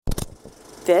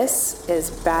This is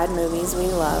Bad Movies We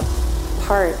Love,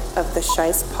 part of the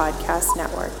Sheist Podcast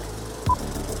Network.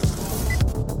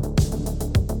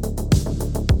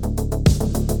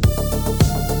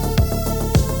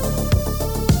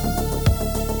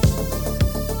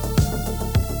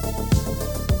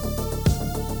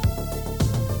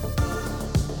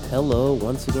 Hello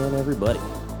once again, everybody.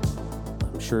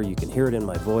 I'm sure you can hear it in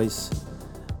my voice,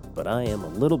 but I am a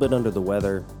little bit under the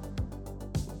weather.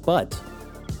 But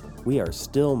we are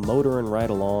still motoring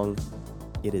right along.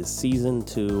 It is season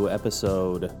 2,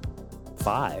 episode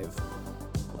 5,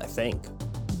 I think.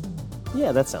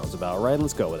 Yeah, that sounds about right.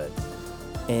 Let's go with it.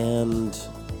 And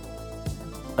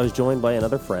I was joined by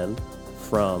another friend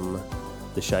from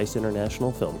the Sheist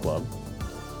International Film Club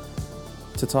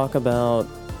to talk about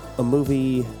a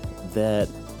movie that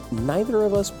neither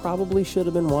of us probably should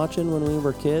have been watching when we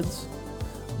were kids,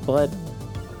 but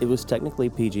it was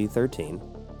technically PG-13,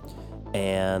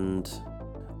 and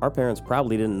our parents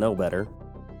probably didn't know better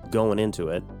going into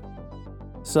it,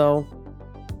 so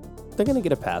they're going to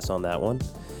get a pass on that one.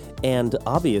 And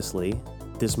obviously,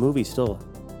 this movie still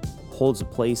holds a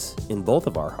place in both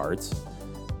of our hearts,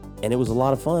 and it was a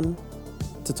lot of fun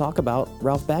to talk about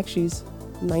Ralph Bakshi's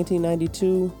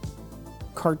 1992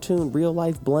 cartoon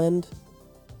real-life blend,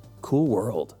 Cool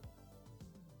World.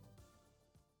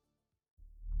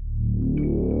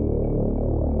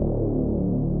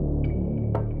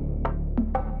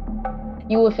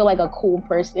 You will feel like a cool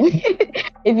person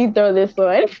if you throw this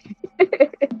on.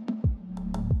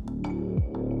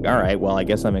 All right, well, I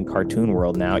guess I'm in cartoon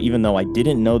world now, even though I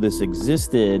didn't know this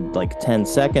existed like 10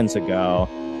 seconds ago.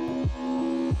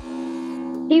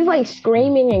 He's like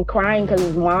screaming and crying because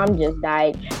his mom just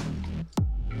died.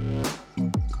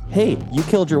 Hey, you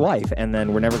killed your wife, and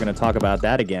then we're never going to talk about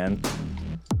that again.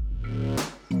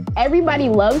 Everybody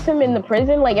loves him in the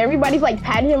prison. Like, everybody's like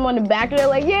patting him on the back. They're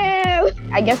like, yeah.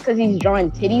 I guess because he's drawing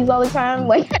titties all the time.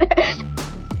 Like,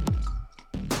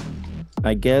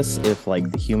 I guess if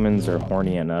like the humans are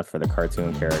horny enough for the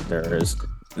cartoon characters,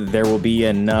 there will be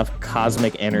enough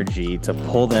cosmic energy to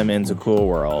pull them into Cool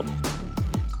World.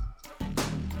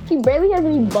 he barely has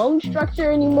any bone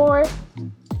structure anymore.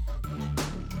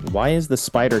 Why is the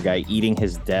spider guy eating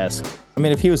his desk? I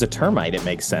mean, if he was a termite, it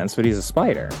makes sense, but he's a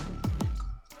spider.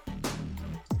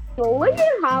 So look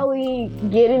at Holly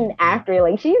getting after it.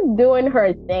 Like, she's doing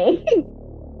her thing.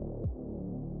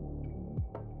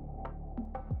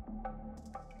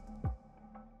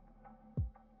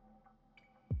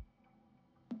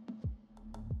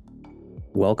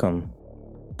 Welcome.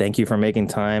 Thank you for making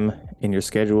time in your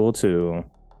schedule to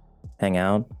hang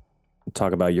out and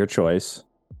talk about your choice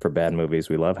for Bad Movies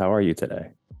We Love. How are you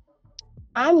today?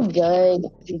 I'm good.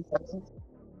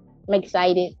 I'm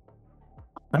excited.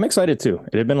 I'm excited too.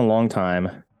 It had been a long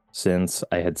time since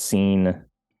I had seen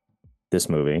this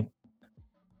movie.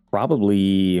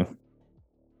 Probably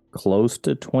close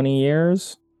to 20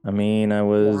 years. I mean, I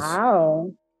was...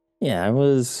 Wow. Yeah, I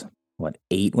was,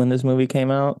 8 when this movie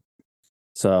came out?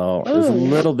 So it was a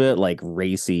little bit like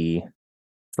racy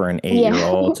for an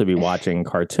 8-year-old to be watching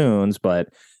cartoons, but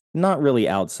not really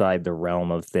outside the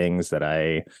realm of things that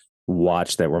I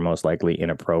watched that were most likely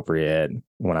inappropriate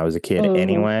when I was a kid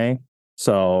anyway.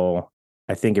 So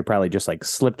I think it probably just like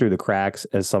slipped through the cracks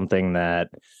as something that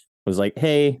was like,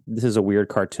 hey, this is a weird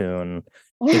cartoon.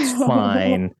 It's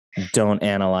fine. Don't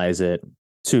analyze it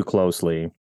too closely.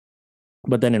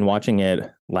 But then in watching it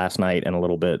last night and a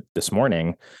little bit this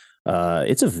morning,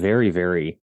 it's a very,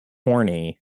 very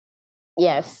horny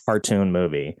cartoon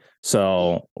movie.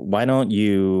 So why don't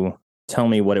you tell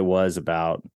me what it was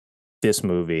about this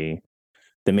movie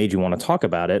that made you want to talk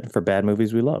about it for Bad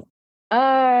Movies We Love?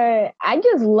 I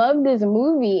just love this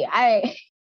movie. I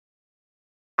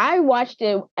watched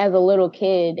it as a little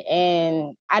kid,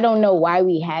 and I don't know why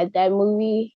we had that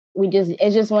movie.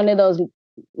 It's just one of those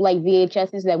like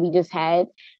VHSs that we just had,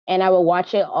 and I would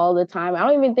watch it all the time. I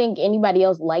don't even think anybody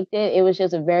else liked it. It was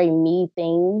just a very me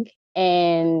thing.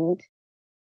 And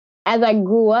as I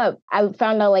grew up, I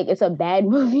found out like it's a bad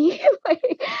movie.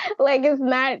 like it's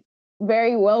not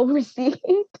very well received.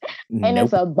 And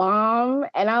it's a bomb.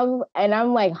 And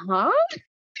I'm like, huh?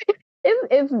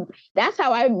 It's that's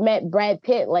how I met Brad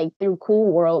Pitt, like through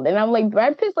Cool World. And I'm like,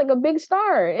 Brad Pitt's like a big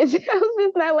star. It's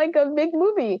not like a big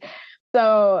movie.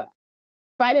 So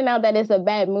finding out that it's a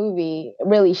bad movie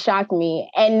really shocked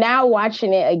me. And now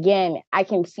watching it again, I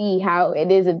can see how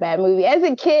it is a bad movie. As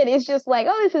a kid, it's just like,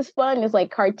 oh, this is fun. It's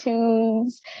like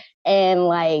cartoons and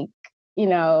like,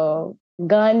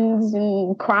 guns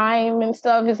and crime and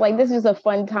stuff. It's like, this is a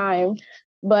fun time.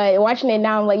 But watching it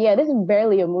now, I'm like, yeah, this is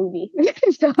barely a movie.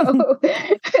 So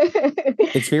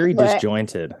it's very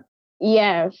disjointed.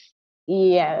 Yes.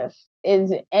 Yes,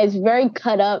 it's very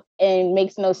cut up and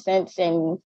makes no sense,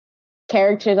 and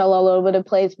characters all over the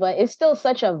place, but it's still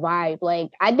such a vibe. Like,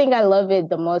 I think I love it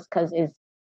the most because it's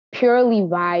purely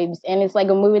vibes, and it's like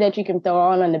a movie that you can throw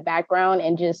on in the background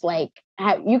and just like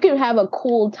you can have a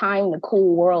cool time, the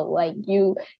cool world. Like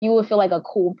you will feel like a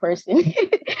cool person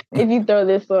if you throw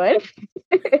this on.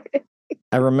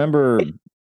 I remember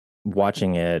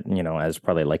watching it, as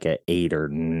probably like an 8 or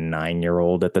 9 year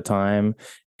old at the time,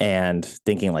 and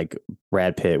thinking like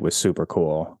Brad Pitt was super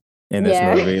cool in this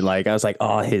Yeah. movie. Like, I was like,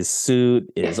 oh, his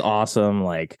suit is awesome.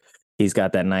 Like, he's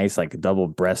got that nice, like,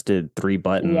 double-breasted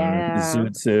 3-button Yeah.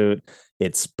 zoot suit.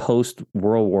 It's post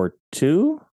World War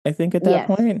II, I think, at that Yes.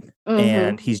 point.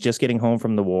 And he's just getting home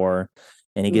from the war,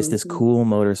 and he gets this cool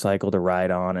motorcycle to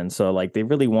ride on. And so, like, they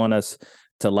really want us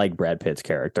to like Brad Pitt's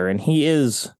character, and he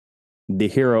is the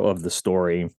hero of the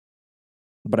story.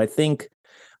 But I think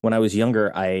when I was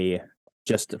younger, I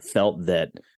just felt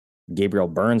that Gabriel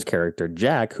Byrne's character,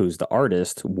 Jack, who's the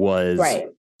artist, was Right.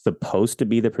 supposed to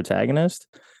be the protagonist.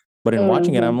 But in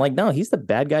watching it, I'm like, no, he's the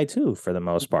bad guy too, for the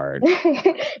most part.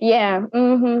 Yeah.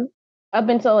 Up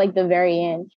until like the very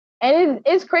end. And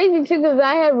it's crazy too, because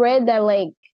I had read that like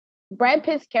Brad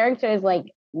Pitt's character is like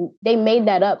they made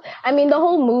that up. I mean, the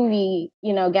whole movie,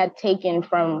 got taken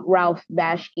from Ralph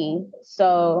Bakshi.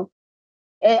 So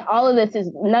all of this is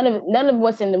none of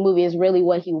what's in the movie is really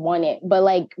what he wanted. But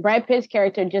like Brad Pitt's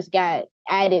character just got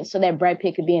added so that Brad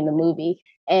Pitt could be in the movie.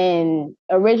 And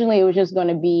originally it was just going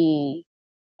to be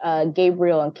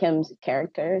Gabriel and Kim's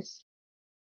characters.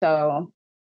 So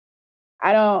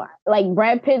I don't like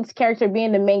Brad Pitt's character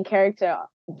being the main character.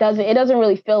 It doesn't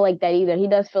really feel like that either. He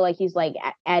does feel like he's like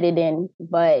added in,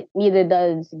 but neither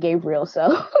does Gabriel.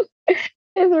 So it's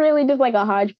really just like a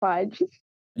hodgepodge.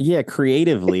 Yeah,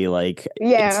 creatively, like, it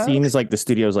Yeah. seems like the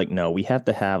studio's like, no, we have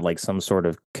to have like some sort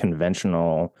of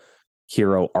conventional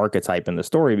hero archetype in the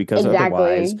story, because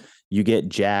otherwise you get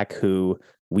Jack, who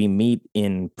we meet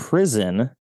in prison,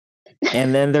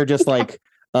 and then they're just like,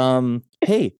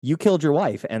 hey, you killed your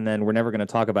wife, and then we're never going to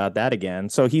talk about that again.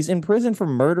 So he's in prison for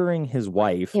murdering his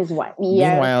wife. His wife.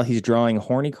 Meanwhile, Yes. he's drawing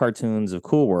horny cartoons of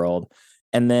Cool World.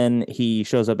 And then he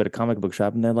shows up at a comic book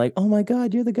shop, and they're like, oh my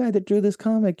God, you're the guy that drew this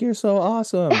comic. You're so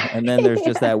awesome. And then there's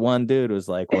just that one dude who's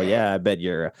like, well, yeah, I bet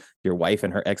your wife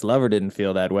and her ex-lover didn't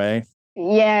feel that way.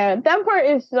 Yeah, that part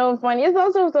is so funny. It's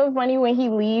also so funny when he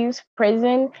leaves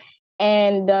prison,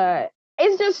 and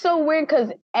it's just so weird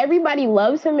because everybody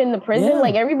loves him in the prison. Yeah.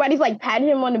 Like everybody's like patting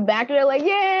him on the back, and they're like,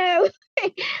 "Yeah,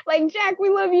 like Jack, we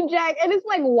love you, Jack." And it's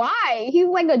like, why? He's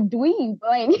like a dweeb.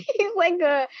 Like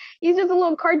he's just a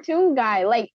little cartoon guy.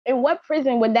 Like, in what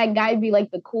prison would that guy be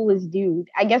like the coolest dude?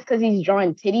 I guess because he's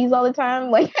drawing titties all the time.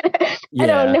 Like, I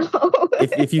don't know.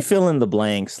 if you fill in the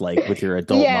blanks, like, with your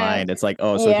adult mind, it's like,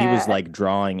 oh, so he was like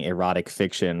drawing erotic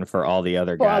fiction for all the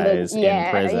other guys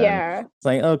in prison. Yeah. It's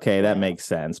like, okay, that makes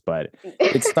sense. But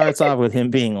it starts off with him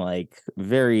being like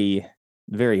very,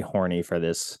 very horny for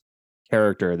this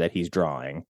character that he's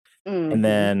drawing. And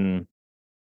then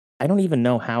I don't even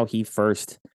know how he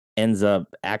first ends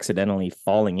up accidentally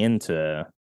falling into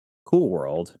Cool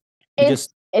World. It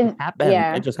just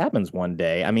happens one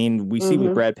day. I mean, we see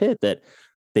with Brad Pitt that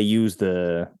they use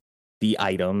the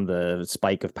item, the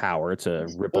spike of power, to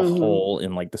rip a hole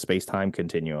in like the space-time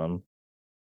continuum.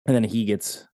 And then he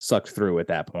gets sucked through at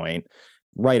that point,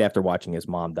 right after watching his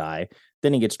mom die.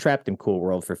 Then he gets trapped in Cool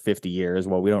World for 50 years.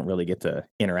 Well, we don't really get to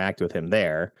interact with him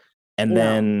there. And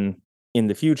then in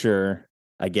the future,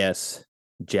 I guess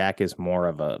Jack is more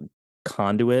of a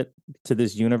conduit to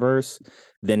this universe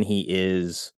than he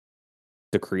is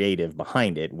the creative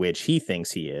behind it, which he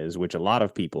thinks he is, which a lot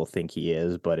of people think he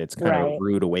is, but it's kind of a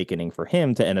rude awakening for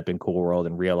him to end up in Cool World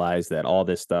and realize that all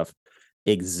this stuff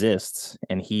exists,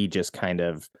 and he just kind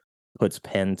of puts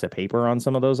pen to paper on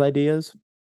some of those ideas.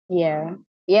 Yeah.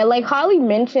 Yeah, like Holly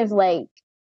mentions like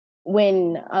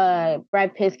when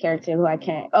Brad Pitt's character, who I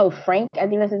can't Frank, I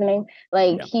think that's his name,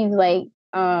 like he's like,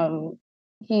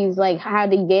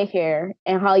 how'd he get here?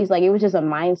 And Holly's like, it was just a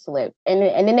mind slip. And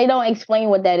then they don't explain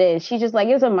what that is. She's just like,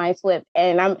 it's a mind slip.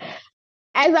 And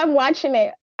as I'm watching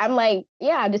it, I'm like,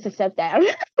 yeah, I'll just accept that.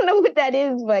 I don't know what that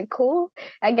is, but cool.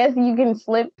 I guess you can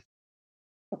slip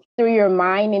through your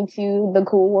mind into the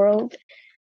cool world.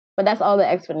 But that's all the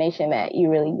explanation that you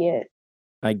really get.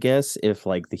 I guess if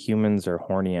like the humans are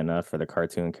horny enough for the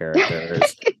cartoon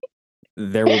characters,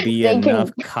 there will be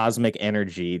enough cosmic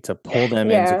energy to pull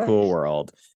them into Cool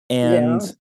World. And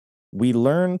we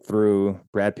learn through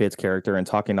Brad Pitt's character and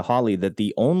talking to Holly that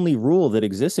the only rule that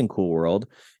exists in Cool World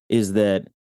is that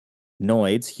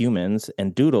noids, humans,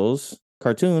 and doodles,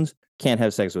 cartoons, can't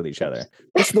have sex with each other.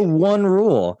 It's the one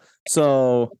rule.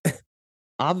 So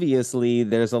obviously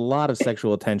there's a lot of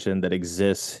sexual tension that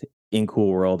exists in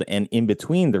Cool World and in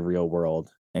between the real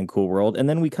world and Cool World. And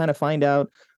then we kind of find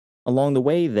out along the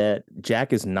way that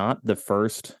Jack is not the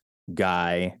first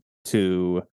guy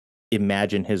to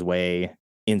imagine his way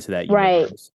into that Right.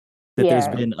 universe. That there's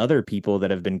been other people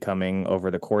that have been coming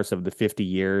over the course of the 50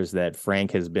 years that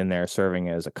Frank has been there serving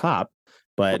as a cop,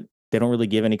 but they don't really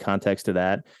give any context to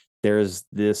that. There's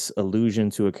this allusion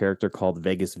to a character called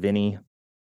Vegas Vinny,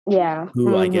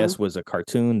 who I guess was a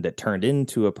cartoon that turned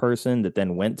into a person that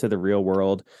then went to the real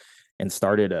world and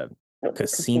started a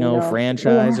casino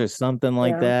franchise or something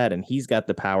like that. And he's got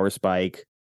the power spike,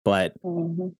 but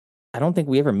I don't think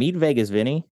we ever meet Vegas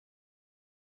Vinny.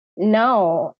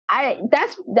 No, I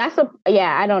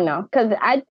don't know, because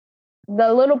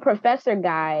the little professor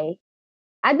guy,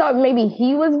 I thought maybe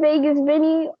he was Vegas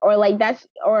Vinny, or like that's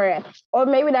or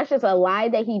maybe that's just a lie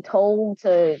that he told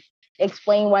to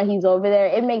explain why he's over there.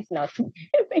 It makes no sense,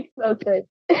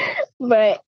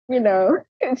 but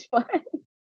it's fine.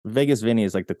 Vegas Vinny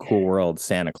is like the Cool World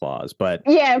Santa Claus, but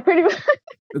yeah, pretty much.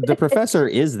 The professor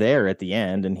is there at the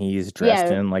end, and he's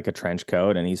dressed in like a trench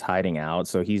coat, and he's hiding out.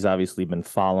 So he's obviously been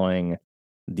following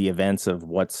the events of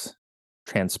what's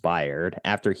transpired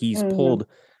after he's pulled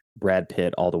Brad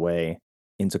Pitt all the way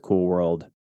into Cool World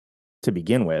to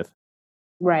begin with.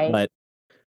 Right. But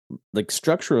like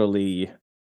structurally,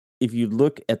 if you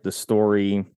look at the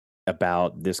story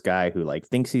about this guy who like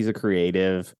thinks he's a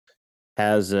creative,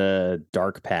 has a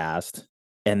dark past,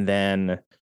 and then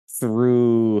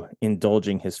through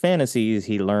indulging his fantasies,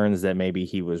 he learns that maybe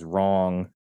he was wrong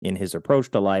in his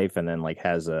approach to life, and then like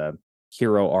has a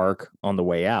hero arc on the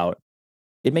way out.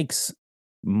 It makes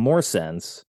more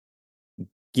sense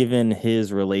given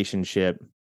his relationship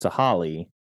to Holly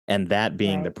and that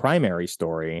being the primary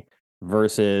story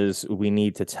versus we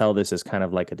need to tell this as kind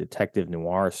of like a detective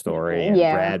noir story. And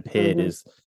Brad Pitt is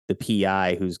the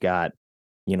PI who's got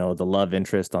the love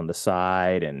interest on the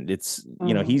side. And it's,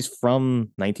 he's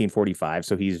from 1945.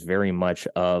 So he's very much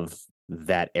of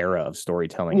that era of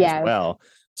storytelling as well.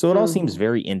 So it all seems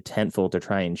very intentful to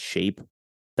try and shape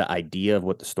the idea of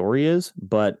what the story is.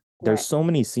 But there's so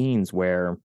many scenes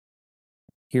where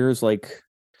here's like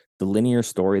the linear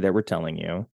story that we're telling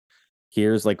you.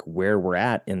 Here's like where we're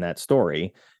at in that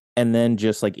story. And then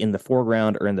just like in the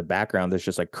foreground or in the background, there's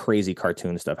just like crazy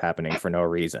cartoon stuff happening for no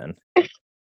reason.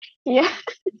 Yeah.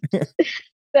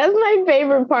 That's my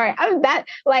favorite part.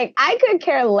 I could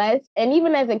care less. And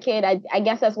even as a kid, I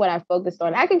guess that's what I focused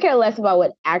on. I could care less about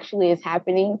what actually is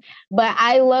happening. But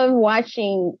I love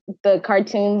watching the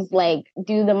cartoons like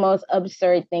do the most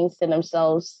absurd things to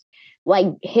themselves, like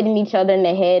hitting each other in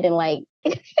the head and like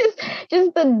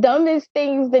just the dumbest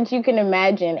things that you can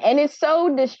imagine. And it's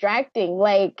so distracting.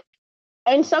 Like,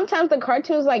 and sometimes the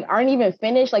cartoons like aren't even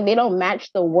finished. Like they don't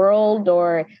match the world,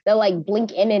 or they'll like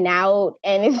blink in and out.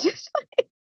 And it's just like,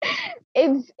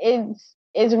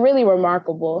 it's really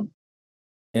remarkable.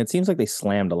 And it seems like they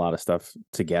slammed a lot of stuff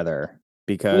together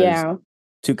because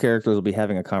two characters will be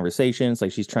having a conversation. It's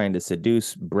like she's trying to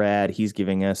seduce Brad. He's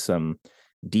giving us some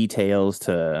details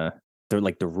to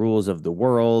like the rules of the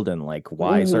world and like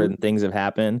why certain things have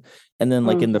happened. And then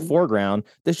like in the foreground,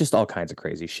 there's just all kinds of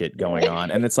crazy shit going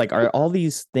on. And it's like, are all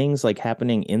these things like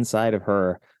happening inside of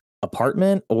her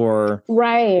apartment, or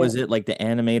was it like the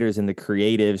animators and the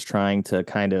creatives trying to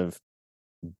kind of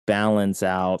balance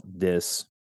out this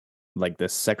like the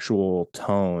sexual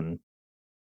tone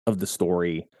of the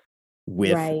story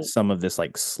with some of this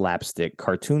like slapstick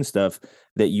cartoon stuff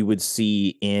that you would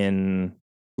see in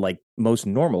like most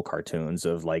normal cartoons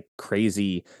of like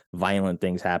crazy violent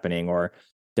things happening, or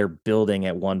they're building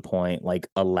at one point like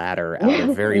a ladder out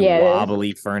of very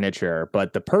wobbly furniture,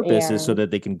 but the purpose is so that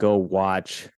they can go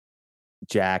watch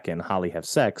Jack and Holly have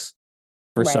sex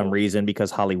for some reason,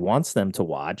 because Holly wants them to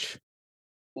watch.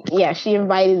 Yeah, she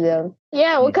invited them.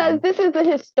 Yeah, because this is a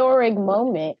historic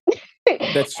moment.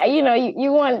 That's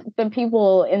you want the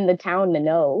people in the town to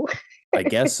know. I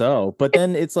guess so. But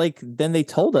then it's like, then they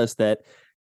told us that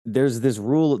there's this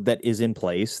rule that is in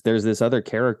place. There's this other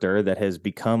character that has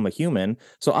become a human.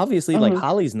 So obviously, like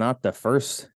Holly's not the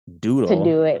first doodle to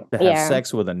do it, to have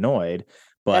sex with Annoyed.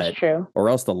 But that's true. Or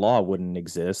else the law wouldn't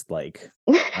exist. Like,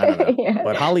 I don't know.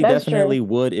 But Holly definitely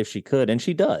would if she could, and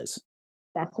she does.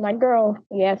 That's my girl.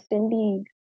 Yes, indeed.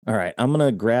 All right, I'm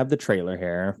gonna grab the trailer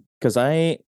here because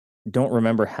I don't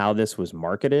remember how this was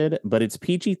marketed, but it's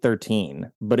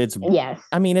PG-13. But it's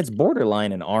I mean, it's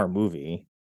borderline an R movie.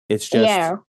 It's just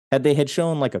had they had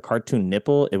shown like a cartoon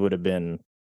nipple, it would have been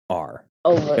R.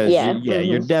 Over, because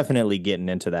you're definitely getting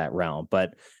into that realm.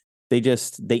 But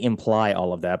they imply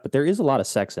all of that, but there is a lot of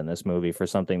sex in this movie for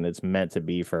something that's meant to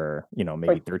be for,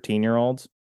 maybe 13-year-olds.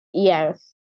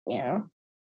 Yes. Yeah.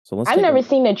 So let's I've never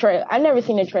seen the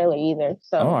trailer either.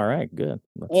 So all right, good.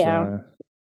 Let's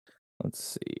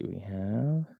see. We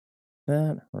have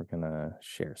that. We're gonna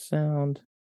share sound.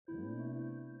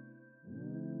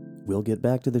 We'll get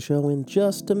back to the show in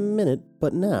just a minute,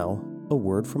 but now, a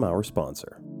word from our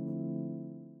sponsor.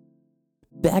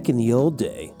 Back in the old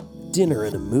day, dinner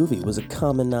and a movie was a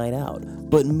common night out.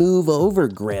 But move over,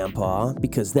 Grandpa,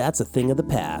 because that's a thing of the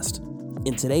past.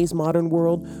 In today's modern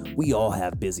world, we all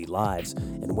have busy lives,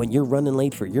 and when you're running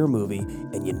late for your movie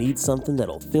and you need something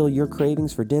that'll fill your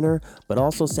cravings for dinner, but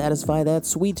also satisfy that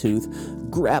sweet tooth,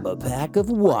 grab a pack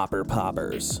of Whopper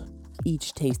Poppers.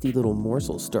 Each tasty little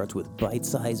morsel starts with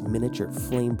bite-sized miniature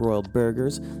flame-broiled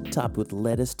burgers, topped with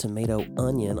lettuce, tomato,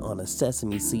 onion on a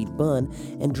sesame seed bun,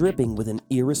 and dripping with an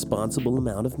irresponsible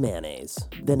amount of mayonnaise.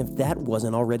 Then if that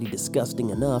wasn't already disgusting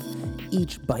enough,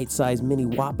 each bite-sized mini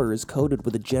Whopper is coated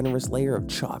with a generous layer of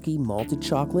chalky malted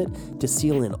chocolate to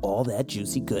seal in all that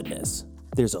juicy goodness.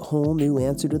 There's a whole new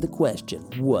answer to the question,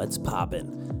 what's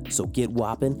poppin'? So get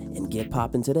whoppin' and get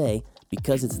poppin' today,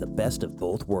 because it's the best of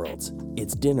both worlds.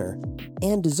 It's dinner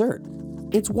and dessert.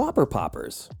 It's Whopper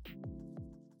Poppers.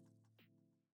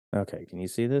 Okay, can you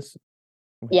see this?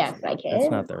 Yes, I can.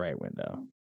 That's not the right window.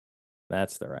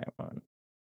 That's the right one.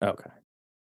 Okay.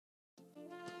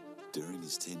 During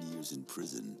his 10 years in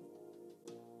prison,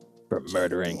 For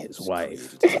murdering his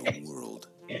wife. created his own world.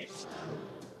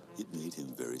 It made him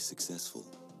very successful.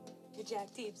 You're Jack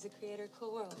Deebs, the creator of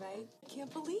Cool World, right? I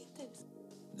can't believe this.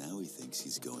 Now he thinks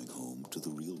he's going home to the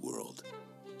real world.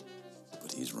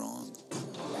 But he's wrong.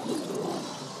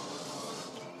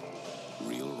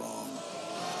 Real wrong.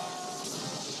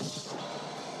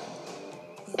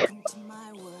 Welcome to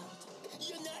my world.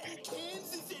 You're not in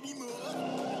Kansas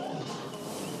anymore.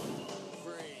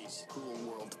 Freeze. Cool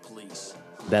World Police.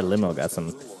 That limo got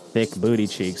some thick booty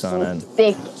cheeks on it.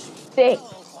 Thick.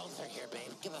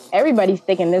 Everybody's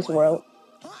thick in this world.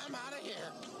 I'm out of here.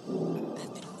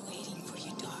 I've been waiting for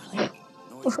you, darling.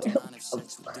 Noise cannot have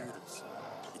sex with doodles.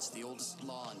 It's the oldest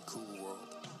law in Cool World.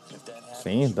 If that happens,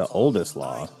 See, the oldest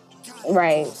law.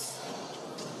 Right.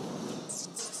 Since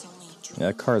it's only a dream,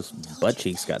 That car's butt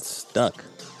cheeks got stuck.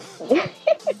 man is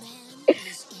in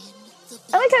the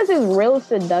I like how this is real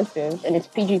seductive and it's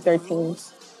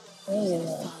PG-13. Yeah. your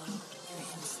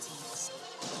instincts.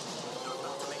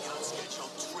 to make an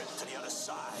unscheduled trip to the other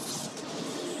side.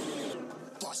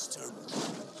 Buster.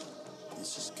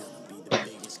 This is gonna be the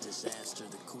biggest disaster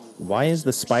the Cool World. Why is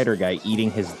the spider guy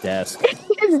eating his desk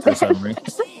for some reason?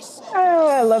 Oh,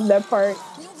 I love that part.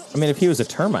 I mean, if he was a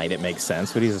termite, it makes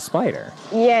sense, but he's a spider.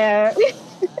 Yeah. You look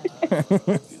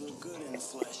good in the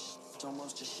flesh. It's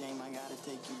almost a shame I gotta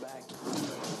take you back.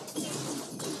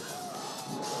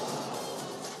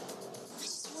 I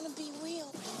just want to be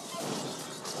real.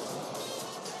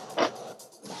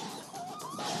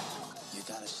 You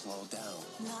gotta slow down.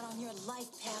 Not on your life,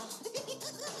 pal.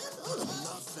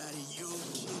 Enough, fatty. You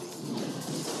kidding?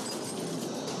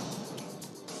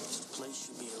 This place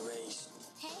should be erased.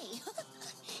 Hey,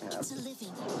 it's a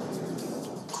living.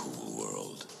 Cool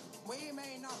World. We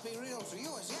may not be real to you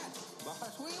as yet,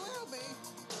 but we will be.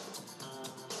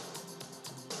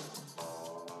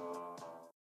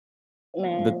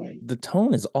 Man. The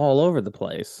tone is all over the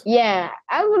place. Yeah.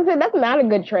 I was gonna say that's not a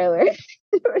good trailer.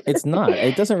 It's not.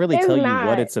 It doesn't really It's tell you not.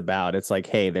 what it's about. It's like,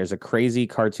 hey, there's a crazy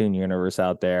cartoon universe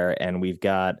out there, and we've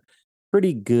got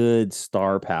pretty good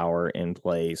star power in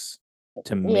place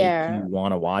to make Yeah. you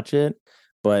want to watch it.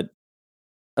 But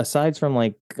aside from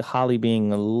like Holly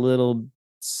being a little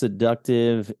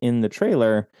seductive in the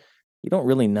trailer, you don't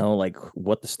really know like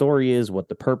what the story is, what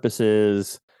the purpose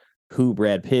is, who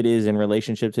Brad Pitt is in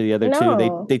relationship to the other two.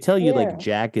 No. They tell you Yeah. like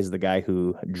Jack is the guy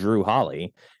who drew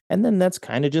Holly, and then that's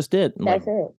kind of just it. That's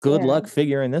Like, it. good Yeah. luck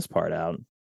figuring this part out.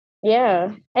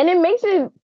 Yeah. And it makes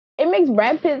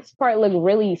Brad Pitt's part look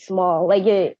really small.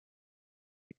 We're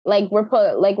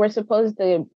supposed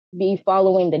to be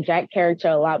following the Jack character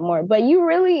a lot more. But you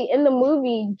really in the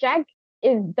movie, Jack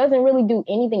doesn't really do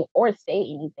anything or say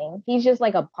anything. He's just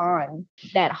like a pawn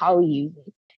that Holly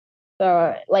uses.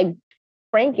 So like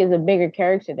Frank is a bigger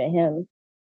character than him.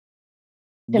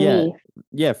 To me.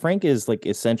 Yeah, Frank is like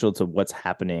essential to what's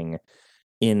happening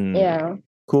in Yeah.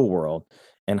 Cool World.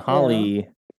 And Holly,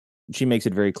 she makes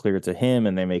it very clear to him,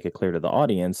 and they make it clear to the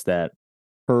audience that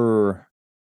her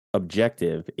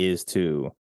objective is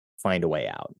to find a way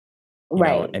out. you know,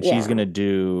 Right. and Yeah. she's going to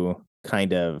do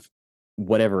kind of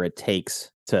whatever it takes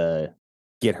to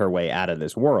get her way out of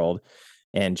this world.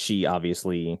 And she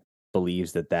obviously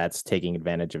believes that that's taking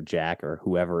advantage of Jack or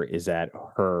whoever is at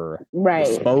her Right.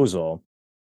 disposal.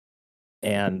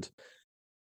 And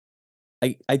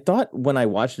I thought when I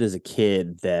watched it as a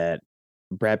kid that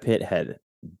Brad Pitt had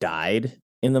died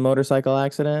in the motorcycle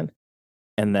accident,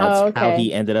 and that's Oh, how okay.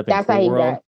 he ended up in That's how Cool he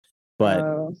World. got.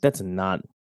 But that's not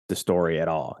the story at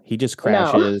all. He just No.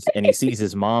 crashes and he sees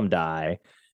his mom die.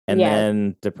 And Yes.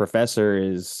 then the professor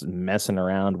is messing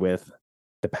around with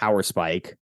the power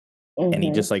spike, and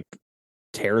he Mhm. just like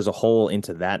tears a hole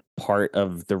into that part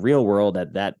of the real world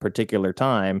at that particular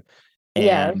time. And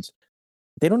Yes.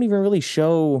 they don't even really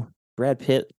show Brad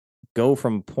Pitt go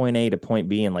from point A to point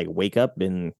B and like wake up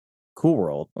in Cool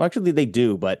World. Well, actually, they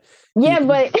do, but Yeah,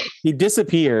 but he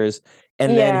disappears,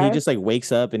 and then he yeah, just like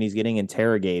wakes up and he's getting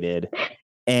interrogated,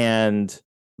 and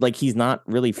like he's not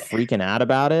really freaking out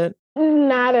about it.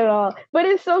 not at all. But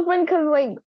it's so fun because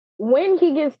like when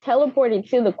he gets teleported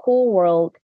to the cool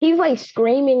world, he's like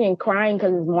screaming and crying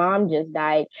because his mom just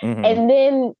died.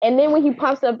 Mhm. And then when he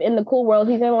pops up in the cool world,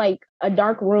 he's in like a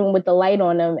dark room with the light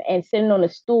on him and sitting on a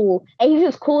stool, and he's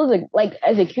just cool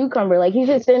as a cucumber. Like he's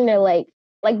just sitting there like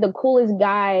the coolest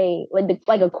guy,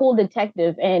 like a cool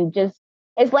detective, and just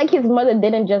it's like his mother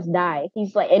didn't just die.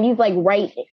 He's like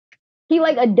right. He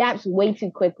like adapts way too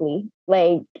quickly.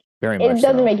 Like Very it much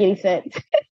doesn't so. make any sense.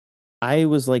 I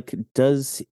was like,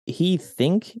 does he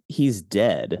think he's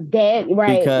dead? Dead,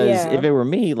 right? Because Yeah. if it were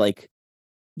me, like,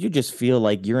 you just feel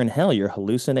like you're in hell. You're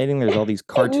hallucinating. There's all these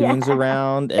cartoons Yeah.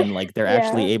 around, and like they're Yeah.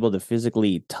 actually able to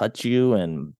physically touch you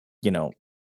and, Do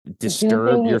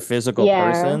disturb your things. physical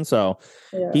Yeah. person. So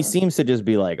he Yeah. seems to just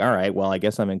be like, all right, well, I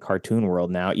guess I'm in cartoon world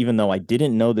now, even though I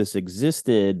didn't know this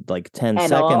existed like 10 At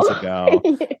seconds all. ago.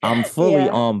 I'm fully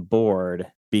Yeah. on board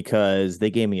because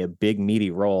they gave me a big meaty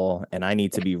role and I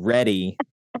need to be ready.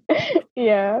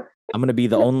 Yeah. I'm going to be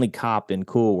the only cop in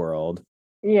Cool World.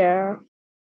 Yeah.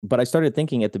 But I started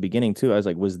thinking at the beginning too, I was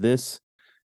like, was this?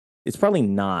 It's probably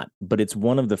not, but it's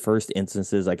one of the first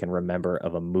instances I can remember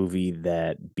of a movie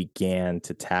that began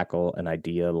to tackle an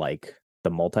idea like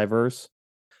the multiverse.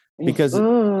 Because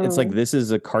it's like this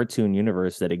is a cartoon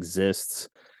universe that exists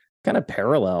kind of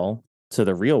parallel to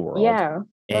the real world. Yeah.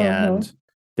 And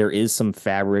there is some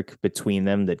fabric between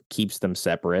them that keeps them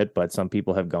separate, but some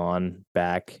people have gone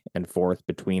back and forth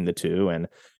between the two. And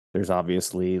there's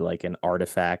obviously like an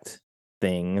artifact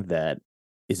thing that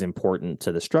is important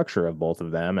to the structure of both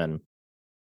of them. And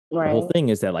the whole Right. thing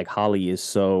is that like Holly is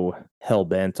so hell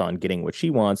bent on getting what she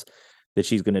wants that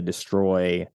she's going to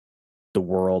destroy the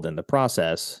world in the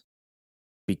process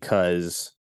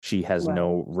because she has Right.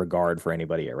 no regard for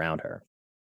anybody around her.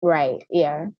 Right.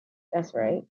 Yeah. That's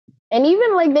right. And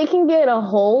even like they can get a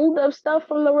hold of stuff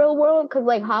from the real world because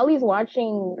like Holly's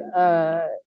watching a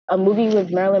movie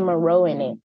with Marilyn Monroe in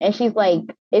it, and she's like,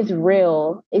 "It's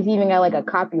real. It's even got like a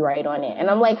copyright on it." And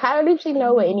I'm like, "How did she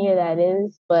know what any of that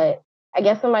is?" But I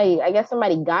guess somebody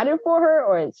got it for her,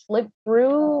 or it slipped through,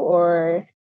 or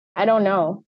I don't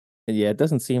know. Yeah, it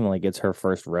doesn't seem like it's her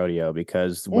first rodeo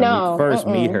because when we No. first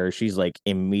meet her, she's like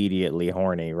immediately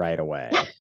horny right away.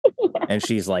 And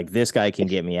she's like, this guy can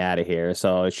get me out of here.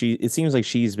 So it seems like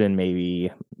she's been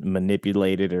maybe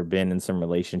manipulated or been in some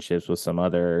relationships with some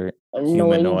other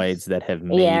humanoids that have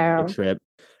made the trip.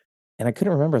 And I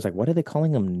couldn't remember. I was like, what are they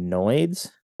calling them? Noids?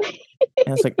 And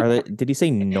I was like, did he say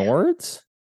Nords?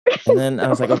 And then I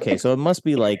was like, okay, so it must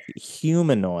be like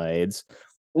humanoids.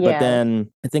 But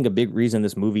then I think a big reason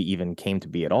this movie even came to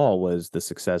be at all was the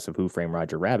success of Who Framed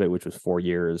Roger Rabbit, which was 4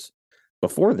 years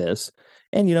before this.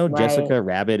 And, Jessica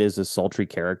Rabbit is a sultry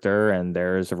character and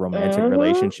there's a romantic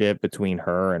relationship between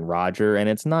her and Roger. And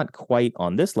it's not quite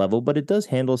on this level, but it does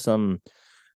handle some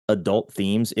adult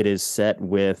themes. It is set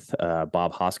with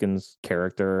Bob Hoskins'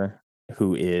 character,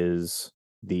 who is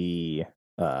the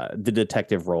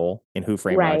detective role in Who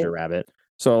Framed Roger Rabbit.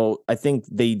 So I think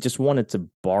they just wanted to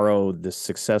borrow the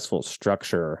successful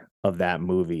structure of that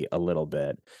movie a little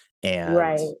bit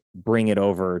and bring it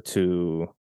over to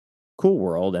Cool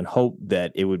World and hope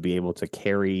that it would be able to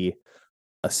carry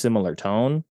a similar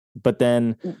tone. But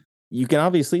then you can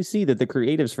obviously see that the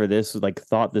creatives for this like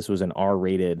thought this was an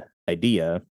R-rated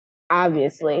idea.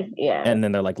 Obviously, yeah. And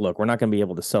then they're like, look, we're not going to be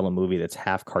able to sell a movie that's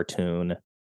half cartoon,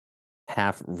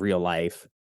 half real life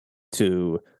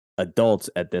to adults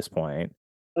at this point.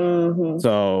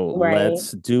 So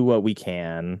let's do what we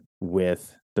can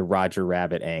with the Roger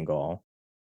Rabbit angle.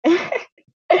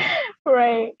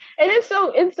 Right. And it's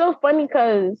so funny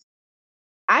because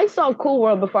I saw Cool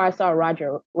World before I saw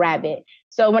Roger Rabbit.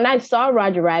 So when I saw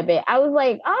Roger Rabbit, I was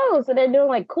like, oh, so they're doing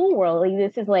like Cool World. Like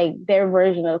this is like their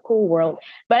version of Cool World.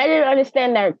 But I didn't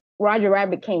understand that Roger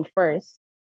Rabbit came first.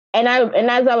 And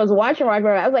as I was watching Roger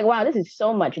Rabbit, I was like, wow, this is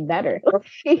so much better.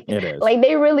 It is. Like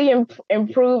they really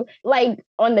improved like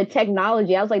on the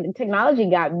technology. I was like, the technology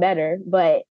got better,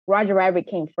 but Roger Rabbit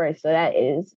came first, so that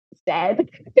is sad.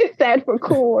 It's sad for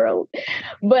Cool World.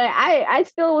 But I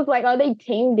still was like, oh, they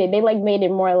tamed it. They like made it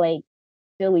more like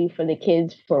silly for the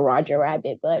kids for Roger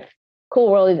Rabbit, but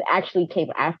Cool World is actually came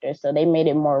after, so they made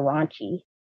it more raunchy.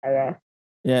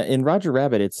 Yeah, in Roger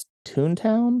Rabbit, it's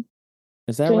Toontown.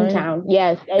 Is that right? Toontown,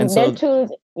 yes, and And their so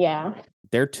tunes, yeah.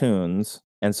 they're tunes,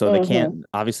 and so they can't.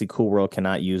 Obviously, Cool World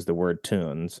cannot use the word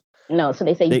tunes. No, so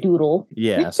they say They, doodle.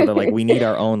 yeah, so they're like, we need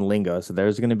our own lingo. So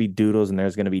there's going to be doodles and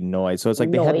there's going to be noise. So it's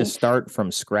like they had to Noise. start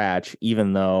from scratch,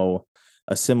 even though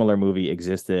a similar movie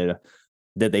existed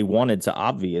that they wanted to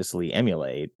obviously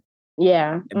emulate.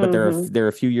 Yeah. But they're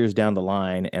a few years down the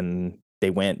line, and they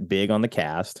went big on the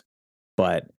cast,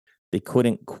 but they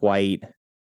couldn't quite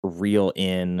reel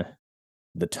in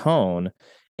the tone.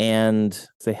 And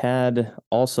they had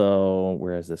also,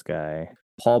 where is this guy?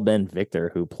 Paul Ben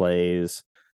Victor, who plays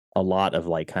a lot of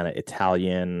like kind of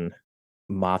Italian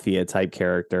mafia type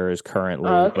characters currently,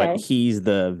 but he's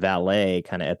the valet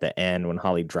kind of at the end when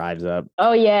Holly drives up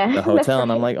the hotel. Right.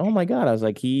 And I'm like, oh my God, I was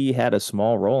like, he had a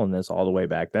small role in this all the way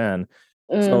back then.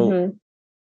 So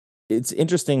it's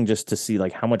interesting just to see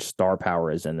like how much star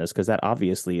power is in this, because that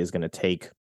obviously is going to take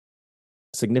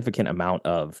significant amount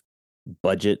of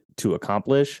budget to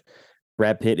accomplish.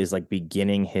 Brad Pitt is like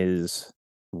beginning his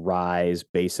rise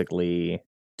basically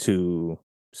to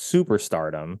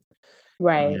superstardom.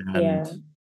 Right. And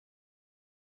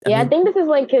I think this is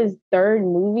like his third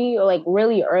movie, or like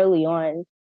really early on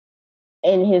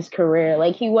in his career.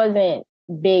 Like he wasn't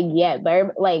big yet,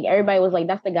 but like everybody was like,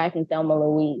 that's the guy from Thelma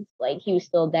Louise. Like he was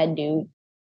still that dude.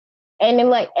 And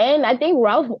then and I think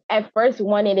Ralph at first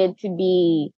wanted it to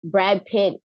be Brad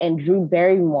Pitt and Drew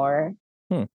Barrymore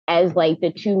as like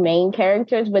the two main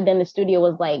characters, but then the studio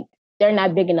was like, they're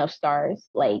not big enough stars.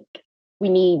 Like we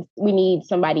need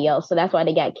somebody else. So that's why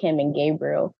they got Kim and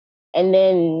Gabriel. And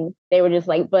then they were just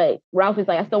like, but Ralph is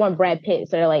like, I still want Brad Pitt.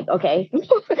 So they're like, okay,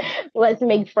 let's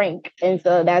make Frank. And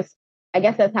so I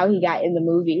guess that's how he got in the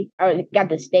movie, or got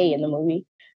to stay in the movie.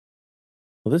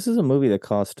 Well, this is a movie that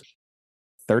cost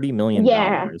 $30 million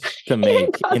to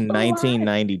make in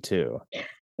 1992.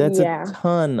 That's a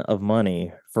ton of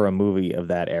money for a movie of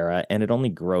that era, and it only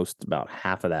grossed about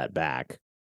half of that back.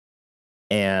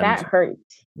 And that hurt.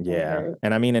 Yeah.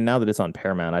 And I mean, and now that it's on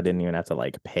Paramount, I didn't even have to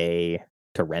like pay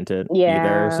to rent it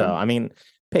either. So I mean,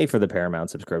 pay for the Paramount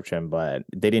subscription, but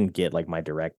they didn't get like my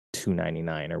direct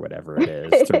 $2.99 or whatever it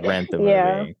is to rent the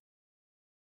movie.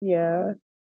 Yeah.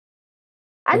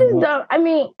 I just don't. I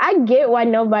mean, I get why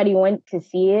nobody went to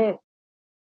see it,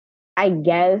 I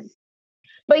guess.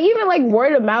 But even like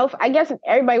word of mouth, I guess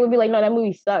everybody would be like, no, that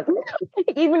movie sucks.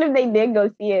 Even if they did go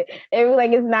see it, they were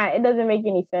like, it doesn't make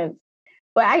any sense.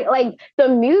 But I like the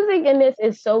music in this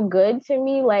is so good to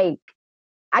me. Like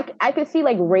I could see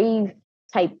like rave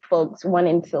type folks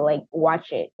wanting to like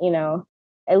watch it,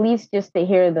 at least just to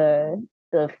hear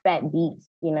the fat beats,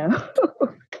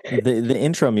 The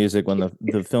intro music when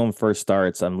the film first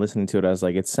starts, I'm listening to it. I was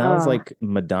like, it sounds like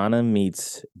Madonna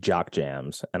meets Jock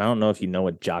Jams, and I don't know if you know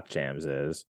what Jock Jams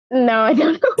is. No, I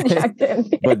don't know what Jock Jams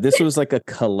is. But this was like a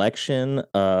collection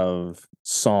of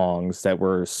songs that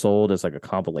were sold as like a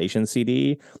compilation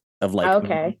CD of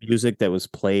like music that was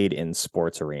played in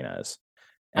sports arenas,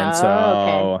 and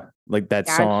so like that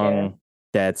song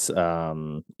that's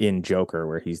in Joker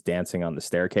where he's dancing on the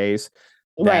staircase.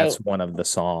 That's one of the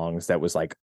songs that was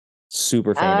like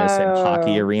super famous in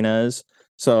hockey arenas.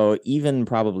 So even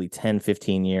probably 10,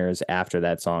 15 years after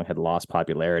that song had lost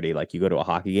popularity, like you go to a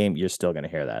hockey game, you're still going to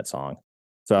hear that song.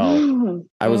 So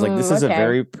I was like, this is a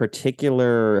very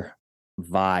particular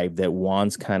vibe that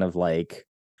wants kind of like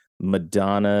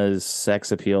Madonna's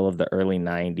sex appeal of the early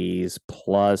 90s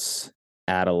plus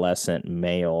adolescent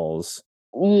males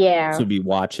to be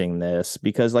watching this,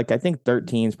 because like I think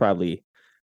 13 is probably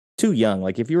too young.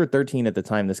 Like if you were 13 at the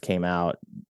time this came out,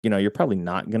 you're probably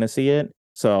not going to see it.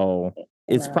 So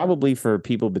it's probably for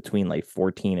people between like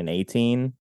 14 and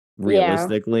 18,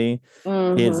 realistically.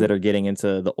 Kids that are getting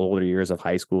into the older years of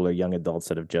high school or young adults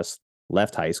that have just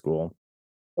left high school.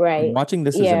 Right. Watching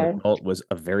this as an adult was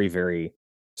a very, very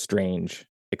strange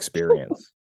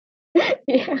experience.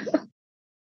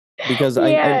 Because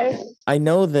I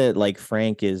know that like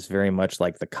Frank is very much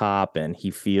like the cop and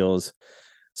he feels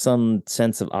some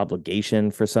sense of obligation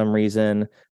for some reason,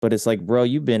 but it's like, bro,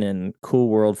 you've been in Cool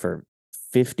World for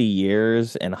 50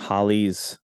 years and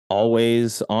Holly's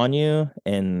always on you,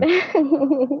 and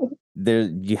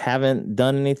you haven't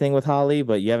done anything with Holly,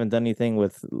 but you haven't done anything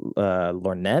with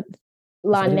Lornette.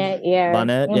 Lynette, yeah.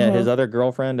 Lynette, yeah, his other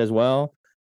girlfriend as well.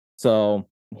 So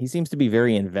he seems to be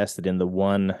very invested in the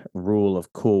one rule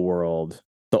of Cool World,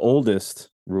 the oldest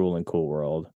rule in Cool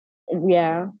World.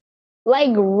 Yeah.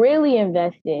 Like really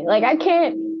invested. Like I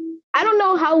don't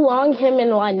know how long him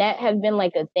and Lynette have been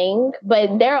like a thing,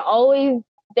 but they're always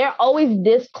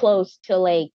this close to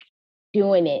like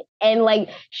doing it. And like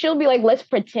she'll be like, let's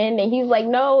pretend, and he's like,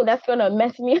 no, that's gonna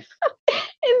mess me up.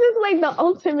 It's just like the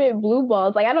ultimate blue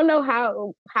balls. Like I don't know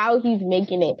how he's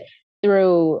making it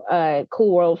through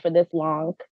Cool World for this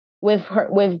long with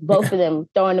both of them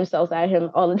throwing themselves at him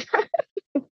all the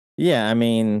time. Yeah, I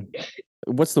mean,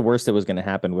 what's the worst that was going to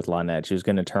happen with Lynette? She was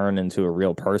going to turn into a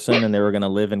real person and they were going to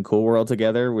live in Cool World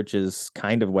together, which is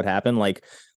kind of what happened. Like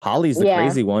Holly's the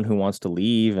crazy one who wants to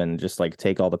leave and just like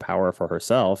take all the power for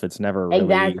herself. It's never really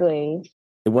Exactly.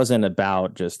 It wasn't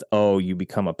about just, oh, you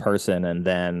become a person and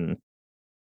then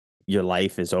your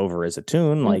life is over as a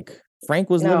tune. Like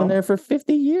Frank was living there for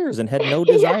 50 years and had no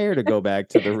desire to go back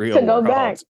to the real world.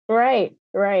 Back. Right.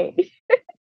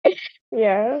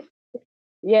 Yeah.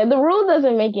 Yeah, the rule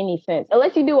doesn't make any sense.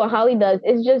 Unless you do what Holly does,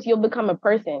 it's just you'll become a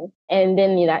person and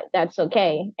then that's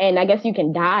okay. And I guess you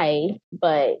can die,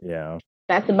 but yeah,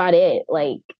 that's about it.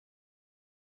 Like,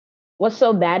 what's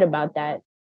so bad about that?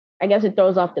 I guess it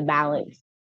throws off the balance.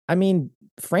 I mean,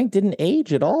 Frank didn't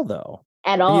age at all, though.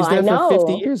 At all. He was there I know. for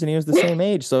 50 years and he was the same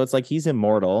age. So it's like he's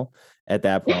immortal at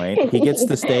that point. He gets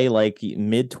to stay like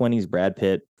mid-20s Brad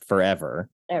Pitt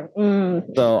forever.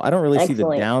 So I don't really see the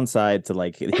downside to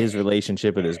like his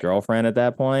relationship with his girlfriend at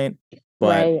that point.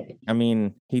 But I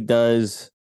mean, he does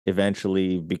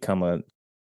eventually become a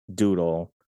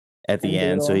doodle at the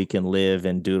end, so he can live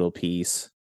in doodle peace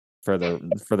for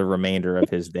the remainder of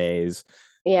his days.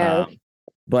 Yeah.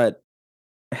 But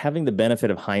having the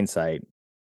benefit of hindsight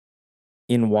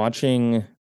in watching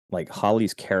like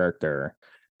Holly's character,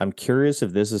 I'm curious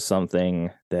if this is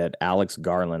something that Alex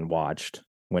Garland watched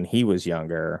when he was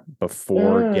younger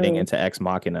before getting into Ex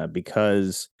Machina,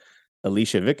 because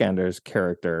Alicia Vikander's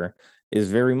character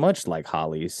is very much like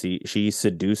Holly. She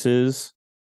seduces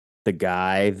the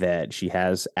guy that she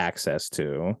has access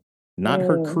to, not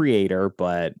her creator,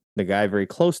 but the guy very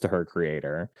close to her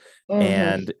creator.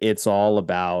 And it's all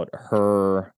about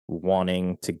her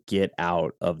wanting to get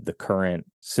out of the current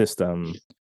system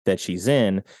that she's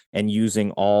in and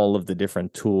using all of the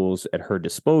different tools at her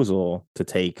disposal to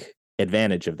take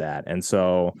advantage of that. And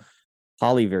so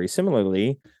Holly very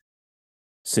similarly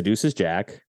seduces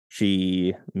Jack.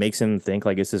 She makes him think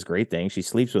like it's this great thing. She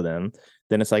sleeps with him.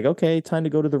 Then it's like, okay, time to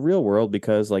go to the real world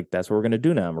because like that's what we're gonna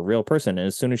do now. I'm a real person. And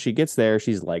as soon as she gets there,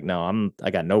 she's like, no, I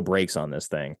got no brakes on this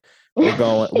thing. We're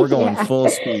going full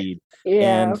speed.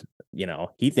 Yeah. And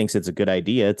he thinks it's a good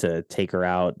idea to take her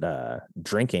out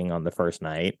drinking on the first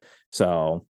night.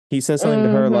 So he says something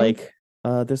to her like,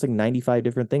 there's like 95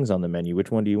 different things on the menu.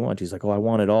 Which one do you want? She's like, oh, I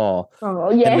want it all.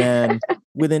 Oh, yeah. And then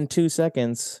within 2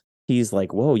 seconds, he's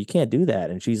like, whoa, you can't do that.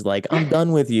 And she's like, I'm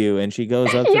done with you. And she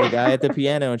goes up to the guy at the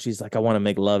piano and she's like, I want to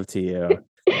make love to you.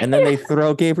 And then they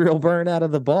throw Gabriel Byrne out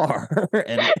of the bar.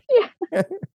 And that part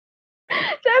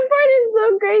is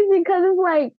so crazy because it's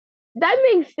like, that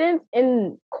makes sense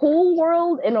in Cool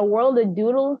World, in a world of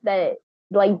doodles that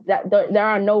like that there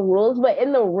are no rules, but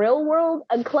in the real world,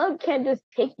 a club can't just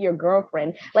take your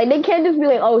girlfriend. Like they can't just be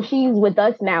like, oh, she's with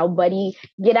us now, buddy,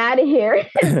 get out of here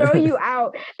and throw you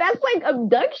out. That's like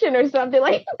abduction or something.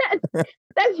 Like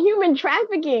that's human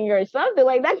trafficking or something.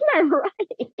 Like that's not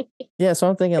right. Yeah, so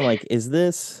I'm thinking like, is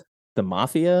this the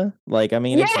mafia? Like, I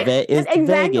mean, it's exactly.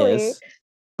 Vegas.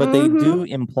 But they do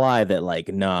imply that, like,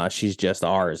 nah, she's just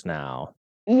ours now.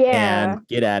 Yeah. And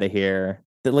get out of here.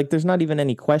 That, like, there's not even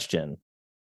any question.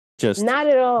 Just not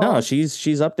at all. No,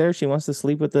 she's up there. She wants to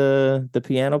sleep with the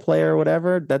piano player or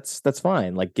whatever. That's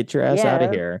fine. Like, get your ass out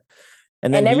of here.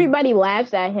 And then everybody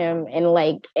laughs at him and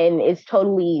is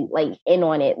totally like in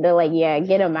on it. They're like, yeah,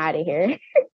 get him out of here.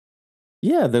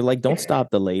 Yeah, they're like, don't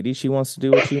stop the lady. She wants to do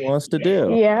what she wants to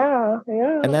do. Yeah.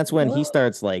 And that's when he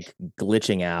starts like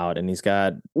glitching out and he's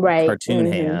got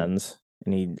cartoon hands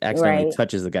and he accidentally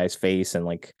touches the guy's face. And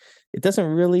like, it doesn't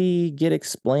really get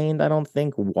explained, I don't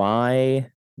think,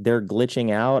 why they're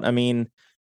glitching out. I mean,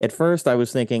 at first I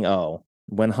was thinking, oh,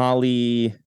 when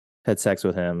Holly had sex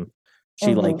with him,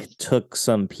 she like took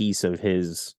some piece of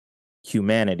his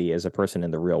humanity as a person in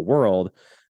the real world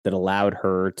that allowed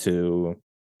her to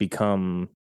become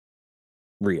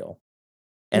real.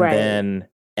 And then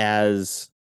as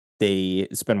they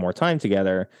spend more time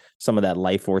together, some of that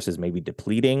life force is maybe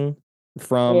depleting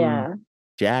from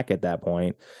Jack at that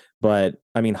point. But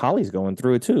I mean, Holly's going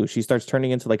through it too. She starts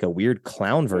turning into like a weird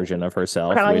clown version of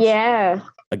herself. Which,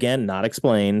 again, not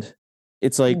explained.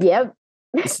 It's like,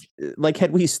 like,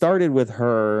 had we started with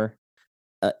her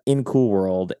in Cool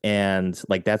World, and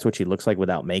like that's what she looks like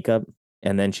without makeup,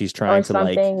 and then she's or trying to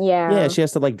like, something. yeah, Yeah. she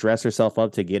has to like dress herself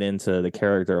up to get into the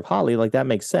character of Holly. Like that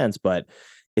makes sense, but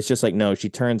it's just like no, she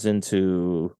turns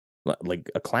into like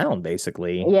a clown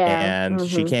basically, Yeah. and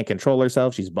she can't control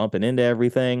herself. She's bumping into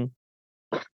everything,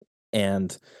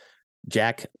 and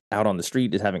Jack out on the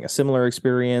street is having a similar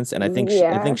experience, and I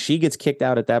Yeah. think she gets kicked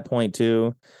out at that point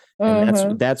too,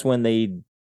 and that's when they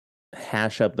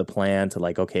hash up the plan to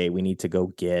like, okay, we need to go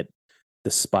get the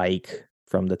spike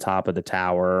from the top of the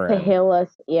tower, To and heal us.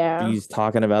 Yeah. she's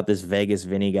talking about this Vegas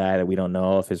Vinny guy that we don't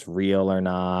know if it's real or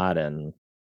not, and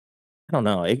I don't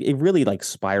know. It really like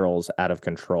spirals out of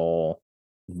control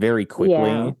very Yeah.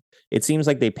 quickly. It seems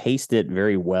like they paced it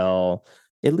very well,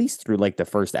 at least through like the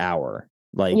first hour.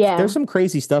 Like there's Yeah. some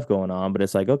crazy stuff going on, but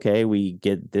it's like, okay, we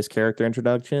get this character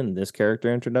introduction,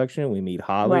 we meet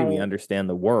Holly, we Right. understand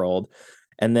the world.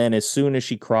 And then as soon as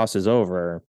she crosses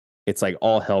over, it's like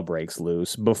all hell breaks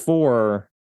loose before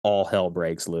all hell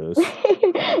breaks loose.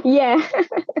 Yeah.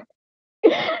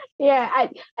 Yeah,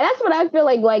 that's what I feel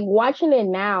like watching it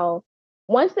now,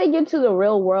 once they get to the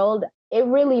real world, it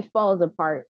really falls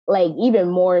apart. Like even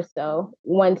more so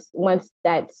once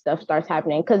that stuff starts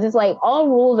happening. Cause it's like all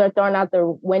rules are thrown out the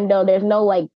window. There's no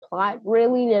like plot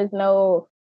really. There's no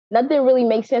nothing really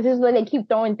makes sense. It's like they keep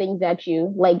throwing things at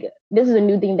you. Like this is a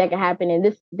new thing that can happen and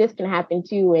this can happen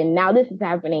too. And now this is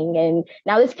happening and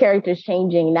now this character's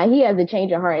changing. Now he has a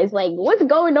change of heart. It's like, what's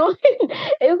going on?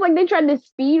 It's like they tried to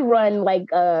speed run like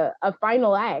a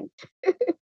final act.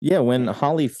 Yeah, when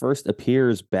Holly first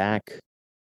appears back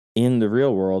in the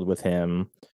real world with him,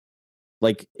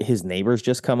 like his neighbors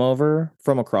just come over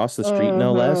from across the street,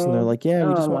 no less, and they're like, "Yeah,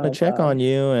 we Oh just want to my check on gosh.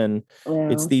 you." And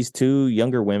it's Yeah. these two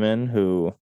younger women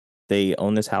who they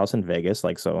own this house in Vegas.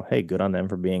 Like, so hey, good on them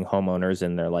for being homeowners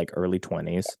in their like early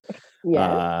 20s. Yes.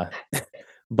 Uh,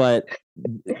 but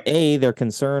their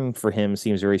concern for him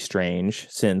seems very strange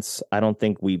since I don't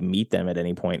think we meet them at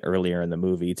any point earlier in the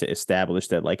movie to establish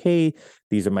that, like, hey,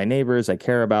 these are my neighbors, I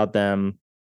care about them,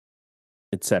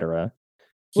 etc.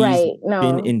 He's Right.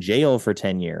 been No. in jail for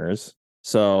 10 years.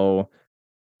 So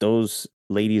those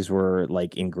ladies were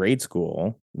like in grade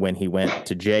school when he went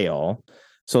to jail.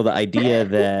 So the idea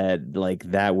that like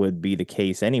that would be the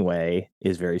case anyway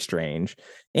is very strange.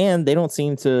 And they don't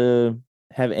seem to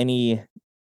have any,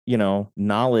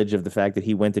 knowledge of the fact that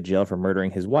he went to jail for murdering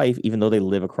his wife, even though they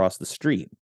live across the street.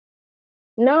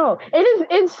 No.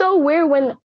 It's so weird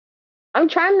when I'm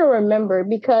trying to remember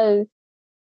because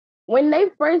when they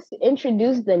first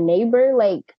introduced the neighbor,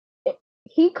 like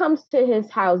he comes to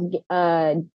his house,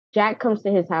 Jack comes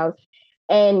to his house,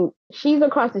 and she's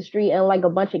across the street, and like a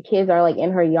bunch of kids are like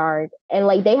in her yard, and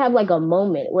like they have like a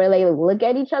moment where they look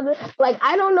at each other. Like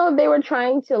I don't know if they were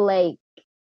trying to like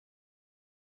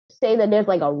say that there's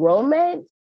like a romance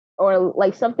or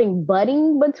like something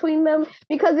budding between them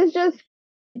because it's just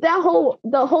the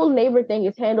whole neighbor thing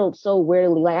is handled so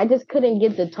weirdly. Like I just couldn't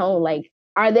get the tone. Like,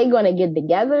 are they gonna get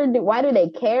together? Why do they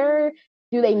care?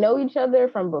 Do they know each other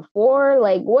from before?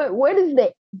 Like what is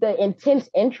the intense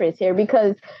interest here?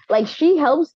 Because like she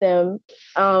helps them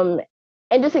and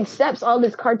just accepts all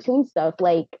this cartoon stuff,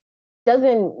 like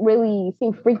doesn't really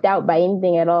seem freaked out by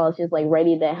anything at all. She's like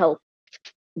ready to help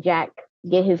Jack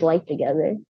get his life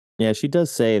together. Yeah, she does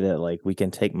say that like we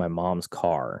can take my mom's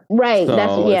car. Right.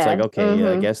 That's So it's like, yeah. okay,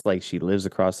 yeah, I guess like she lives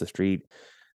across the street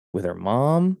with her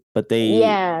mom, but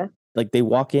Yeah, they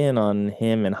walk in on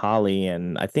him and Holly,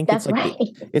 and I think that's right.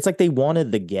 it's like they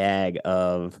wanted the gag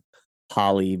of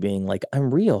Holly being like,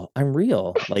 I'm real, I'm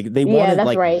real. Like they Yeah, wanted that's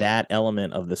like right. that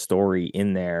element of the story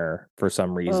in there for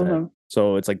some reason. Mm-hmm.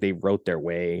 So it's like they wrote their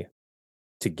way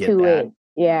to get To that. it. And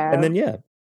Yeah. then yeah,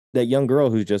 that young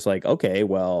girl who's just like, okay,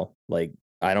 well, like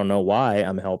I don't know why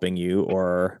I'm helping you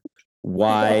or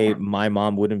why my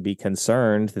mom wouldn't be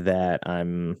concerned that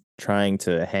I'm trying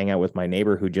to hang out with my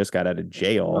neighbor who just got out of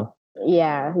jail,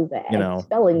 Yeah, who's an you ex know.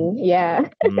 felony. Yeah.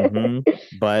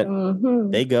 But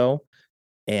hmm they go,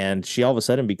 and she all of a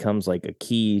sudden becomes like a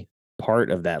key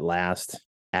part of that last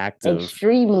act of,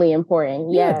 Extremely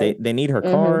important. yeah, Yeah. they need her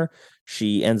hmm car.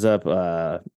 She ends up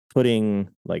putting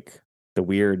like the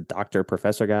weird doctor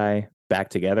professor guy back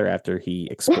together after he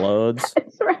explodes.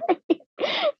 That's right.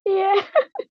 Yeah.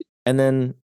 And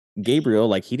then Gabriel,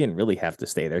 like he didn't really have to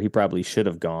stay there. He probably should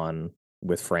have gone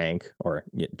with Frank, or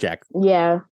Jack.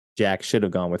 Yeah. Jack should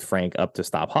have gone with Frank up to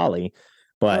stop Holly,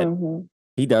 but hmm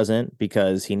he doesn't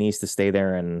because he needs to stay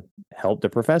there and help the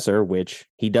professor, which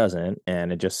he doesn't.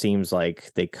 And it just seems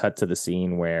like they cut to the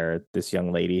scene where this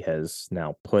young lady has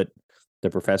now put the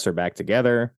professor back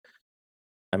together.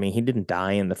 I mean, he didn't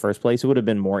die in the first place. It would have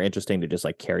been more interesting to just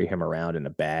like carry him around in a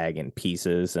bag in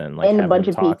pieces and like And a have bunch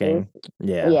them of pieces. talking.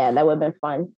 Yeah. Yeah, that would have been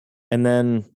fun. And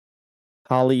then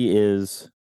Holly is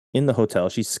in the hotel.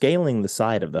 She's scaling the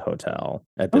side of the hotel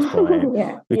at this point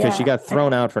Yeah, because she yeah, got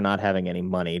thrown out for not having any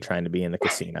money trying to be in the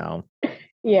casino.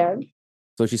 yeah.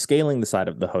 So she's scaling the side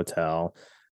of the hotel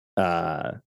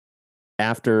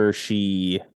after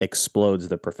she explodes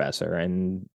the professor,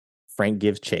 and Frank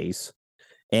gives chase.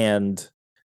 And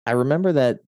I remember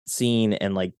that scene,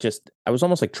 and like just I was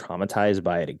almost like traumatized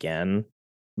by it again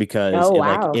because Oh, it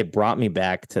like wow. it brought me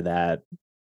back to that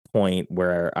point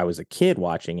where I was a kid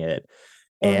watching it,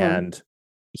 Mm-hmm. and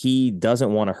he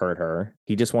doesn't want to hurt her.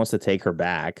 He just wants to take her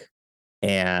back,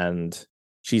 and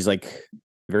she's like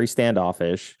very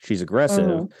standoffish. She's aggressive,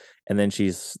 Mm-hmm. and then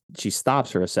she stops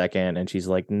for a second, and she's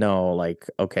like, "No, like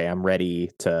okay, I'm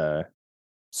ready to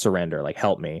surrender. Like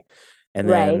help me." And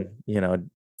Right. then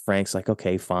Frank's like,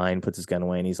 "Okay, fine," puts his gun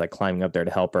away, and he's like climbing up there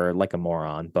to help her like a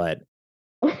moron, but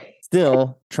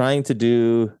still trying to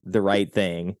do the right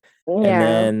thing. And Yeah.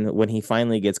 then when he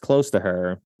finally gets close to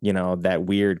her, that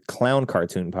weird clown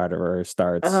cartoon part of her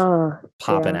starts Oh,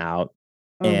 popping yeah. out.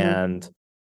 Mm-hmm. And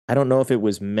I don't know if it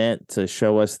was meant to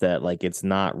show us that like it's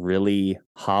not really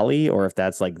Holly, or if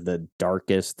that's like the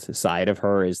darkest side of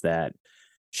her, is that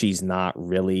she's not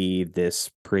really this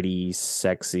pretty,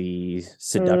 sexy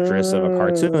seductress of a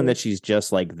cartoon, Mm. that she's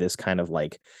just like this kind of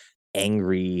like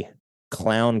angry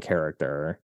clown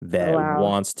character Oh, that wow.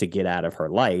 wants to get out of her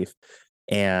life.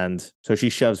 And so she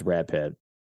shoves Brad Pitt.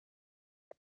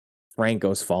 Frank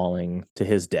goes falling to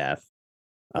his death,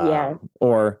 Yeah.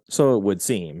 or so it would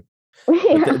seem.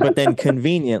 Yeah. But then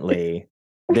conveniently,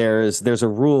 there's a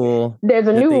rule There's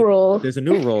a that new they rule. there's a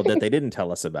new rule that they didn't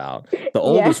tell us about. The Yeah.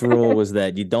 oldest rule was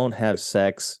that you don't have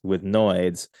sex with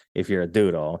noids if you're a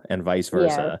doodle, and vice Yeah.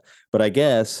 versa. But I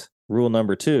guess rule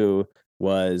number 2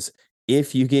 was,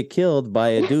 if you get killed by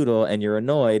a doodle and you're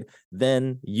annoyed,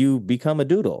 then you become a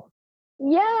doodle.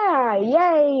 Yeah.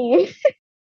 Yay.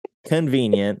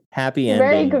 Convenient, happy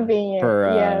Very ending convenient.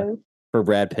 for Yes.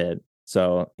 Brad Pitt.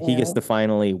 So he gets Yeah. to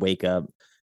finally wake up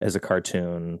as a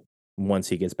cartoon once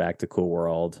he gets back to Cool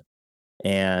World,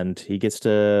 and he gets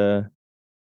to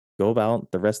go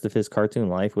about the rest of his cartoon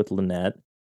life with Lynette.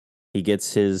 He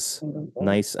gets his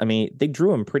nice, I mean, they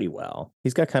drew him pretty well.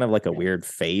 He's got kind of like a weird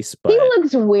face, He but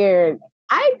looks weird.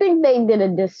 I think they did a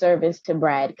disservice to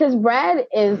Brad because Brad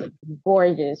is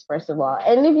gorgeous, first of all.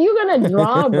 And if you're gonna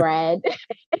draw Brad,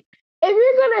 if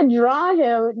you're gonna draw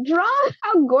him, draw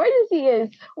how gorgeous he is.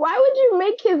 Why would you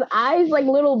make his eyes like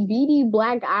little beady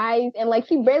black eyes, and like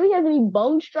he barely has any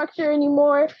bone structure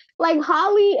anymore? Like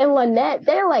Holly and Lynette,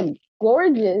 they're like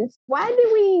gorgeous. Why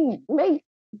did we make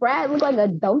Brad look like a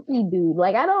dumpy dude?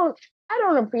 Like I don't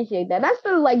appreciate that. That's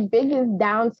the like biggest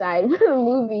downside for the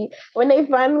movie when they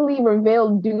finally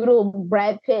revealed Doodle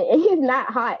Brad Pitt and he's not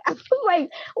hot. I was like,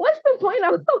 what's the point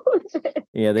of it?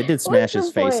 yeah, they did What's smash his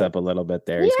the face point? up a little bit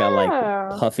there. He's got like Yeah.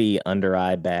 puffy under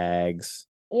eye bags.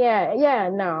 Yeah,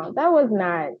 no, that was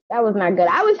not good.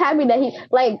 I was happy that he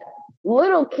like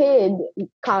little kid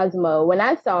Cosmo when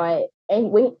I saw it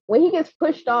and when he gets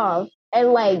pushed off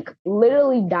and like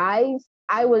literally dies,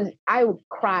 I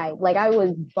cried like I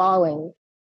was bawling,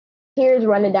 tears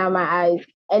running down my eyes.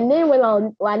 And then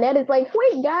when Lynette is like,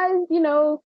 "Wait, guys,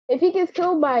 if he gets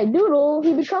killed by a doodle,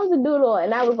 he becomes a doodle,"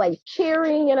 and I was like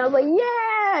cheering and I was like,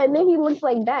 "Yeah!" And then he looks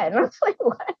like that, and I was like,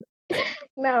 "What?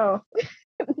 No,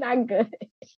 not good."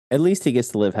 At least he gets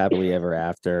to live happily ever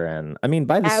after. And I mean,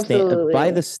 by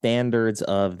Absolutely. the standards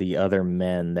of the other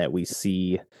men that we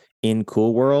see in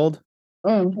Cool World,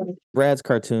 Mhm. Brad's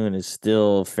cartoon is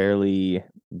still fairly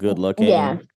good Yeah, looking.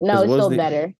 no, Because it's still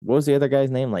better. what was the other guy's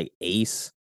name? Like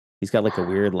Ace. He's got like a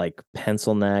weird like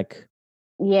pencil neck.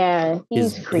 Yeah,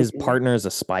 he's His creepy. partner is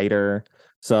a spider.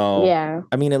 So Yeah,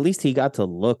 I mean, at least he got to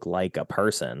look like a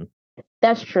person.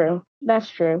 that's true. That's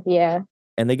true. Yeah.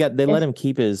 And they let His him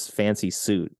keep his fancy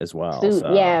suit as well. suit,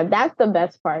 So yeah, that's the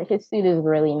best part. His suit is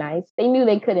really nice. They knew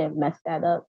they couldn't mess that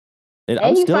up. I'm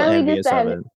And he still finally gets envious to of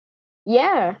have, it.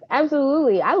 yeah,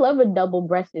 absolutely. I love a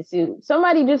double-breasted suit.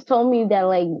 Somebody just told me that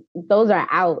like those are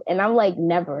out, and I'm like,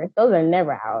 never. Those are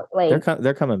never out. Like,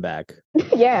 They're coming back.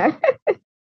 yeah,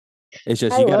 It's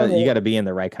just I love you it. gotta be in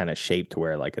the right kind of shape to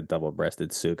wear like a double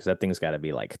breasted suit, because that thing's got to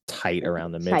be like tight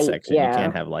around the Tight, midsection. You yeah.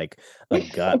 can't have like a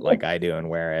gut like I do and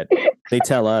wear it. They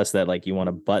tell us that like you want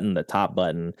to button the top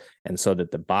button, and so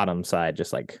that the bottom side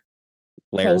just like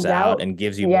flares Hangs out out. and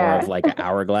gives you more of Yeah. like an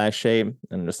hourglass shape.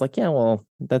 And I'm just like, yeah, well,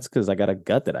 that's because I got a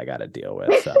gut that I got to deal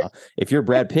with. So if you're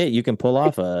Brad Pitt, you can pull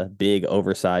off a big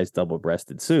oversized double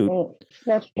breasted suit.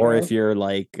 That's Or if true. you're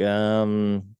like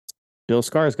Bill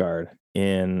Skarsgård,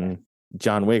 in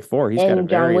John Wick 4. He's got a And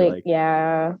John very Wick,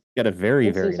 yeah, got a very,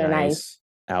 his very suits are nice. nice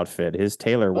outfit. His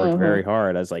tailor worked Hmm. very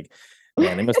hard. I was like,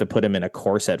 man, they must have put him in a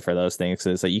corset for those things.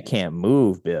 So it's like, you can't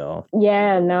move, Bill.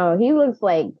 Yeah, no, he looks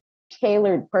like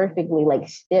tailored perfectly, like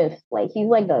stiff. Like he's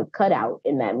like a cutout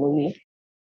in that movie.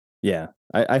 Yeah.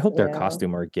 I hope their Yeah.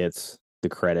 costumer gets the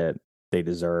credit they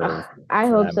deserve I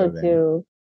for hope that so movie. too.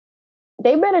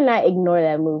 They better not ignore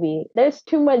that movie. There's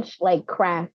too much like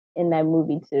craft in that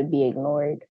movie to be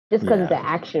ignored just because it's Yeah. an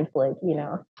action flick, you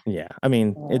know. Yeah. I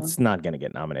mean, Yeah. it's not going to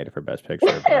get nominated for Best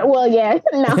Picture, but Well, yeah,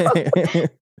 no. I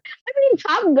mean,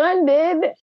 Top Gun did,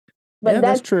 but yeah,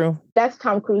 that's true. that's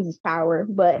Tom Cruise's power.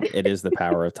 But It is the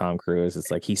power of Tom Cruise.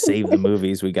 It's like he saved the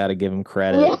movies. We got to give him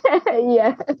credit.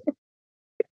 yeah.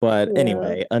 But Yeah.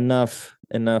 anyway, enough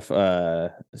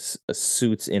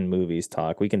suits in movies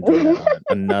talk. We can do that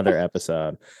on another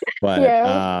episode. But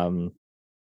Yeah.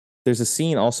 there's a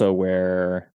scene also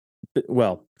where,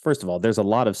 well, first of all, there's a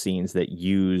lot of scenes that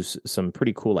use some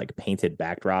pretty cool like painted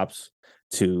backdrops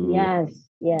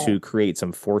to create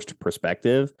some forced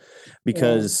perspective,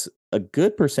 because a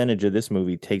good percentage of this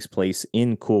movie takes place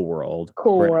in Cool World.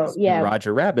 World, in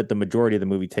Roger Rabbit, the majority of the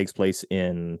movie takes place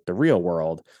in the real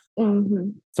world.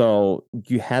 Mm-hmm. So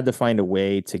you had to find a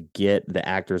way to get the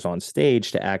actors on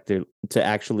stage to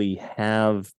actually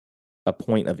have a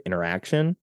point of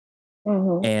interaction.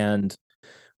 Mm-hmm. And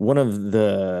one of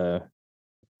the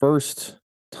first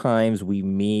times we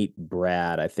meet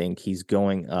Brad, I think he's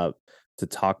going up to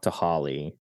talk to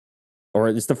Holly, or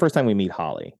it's the first time we meet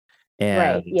Holly,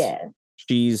 and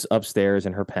she's upstairs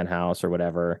in her penthouse or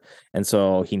whatever. And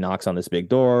so he knocks on this big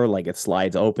door, like it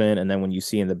slides open. And then when you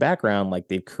see in the background, like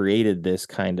they've created this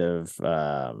kind of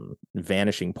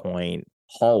vanishing point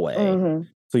hallway. Mm-hmm.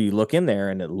 So you look in there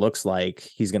and it looks like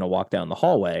he's going to walk down the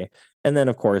hallway. And then,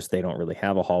 of course, they don't really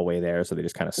have a hallway there. So they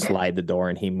just kind of slide the door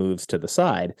and he moves to the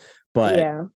side.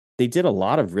 But they did a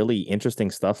lot of really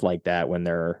interesting stuff like that when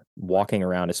they're walking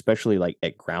around, especially like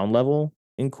at ground level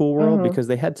in Cool World, because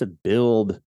they had to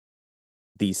build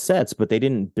these sets, but they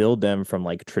didn't build them from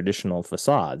like traditional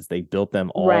facades. They built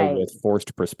them all with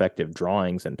forced perspective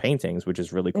drawings and paintings, which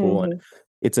is really cool. And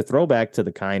it's a throwback to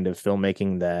the kind of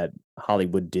filmmaking that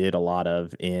Hollywood did a lot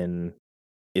of in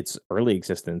its early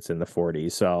existence in the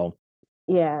 40s. So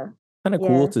kind of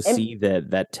cool to see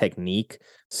that technique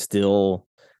still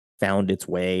found its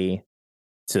way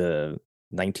to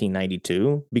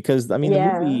 1992, because I mean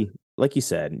the movie, like you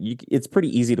said, it's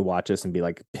pretty easy to watch this and be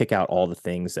like, pick out all the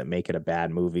things that make it a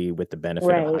bad movie with the benefit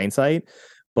of hindsight.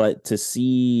 But to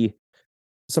see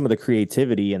some of the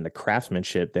creativity and the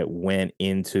craftsmanship that went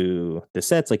into the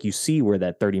sets, like you see where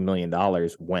that $30 million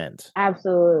went.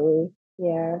 Absolutely.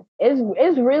 Yeah.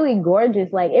 It's really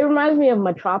gorgeous. Like it reminds me of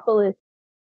Metropolis,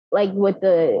 like with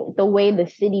the way the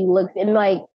city looks. And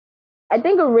like I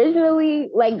think originally,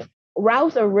 like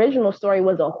Ralph's original story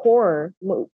was a horror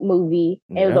movie.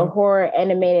 It was a horror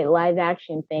animated live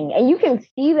action thing. And you can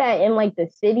see that in like the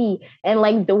city and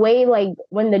like the way like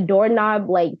when the doorknob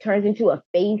like turns into a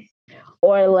face,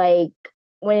 or like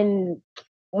when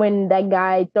that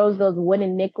guy throws those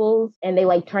wooden nickels and they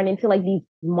like turn into like these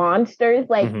monsters,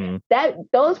 like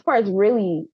those parts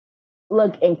really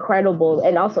look incredible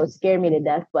and also scare me to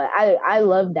death. But I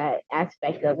love that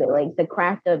aspect of it, like the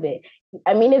craft of it.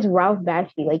 I mean, it's Ralph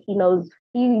Bakshi. Like he knows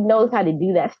how to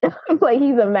do that stuff. Like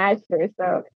he's a master,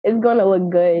 so it's gonna look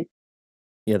good.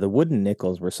 Yeah, the wooden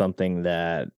nickels were something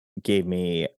that gave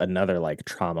me another like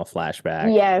trauma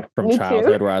flashback from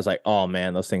childhood too. Where I was like, oh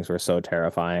man, those things were so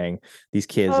terrifying. These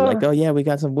kids are like, oh yeah, we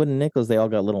got some wooden nickels. They all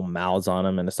got little mouths on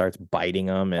them and it starts biting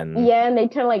them. And and they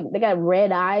turn like they got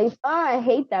red eyes. Oh, I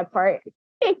hate that part.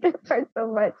 I hate that part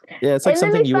so much. Yeah, it's like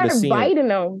something you would have seen. Biting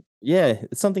them. Yeah,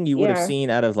 it's something you would have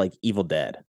seen out of like Evil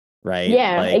Dead, right?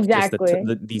 Yeah, like, exactly.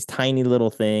 Just these tiny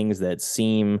little things that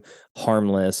seem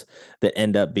harmless that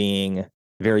end up being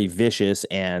very vicious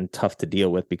and tough to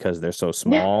deal with because they're so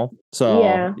small. So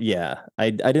I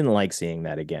didn't like seeing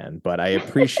that again, but I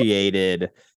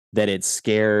appreciated that it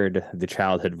scared the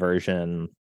childhood version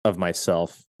of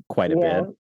myself quite a bit.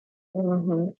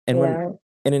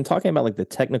 And in talking about like the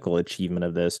technical achievement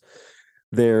of this,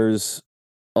 there's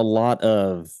a lot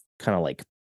of kind of like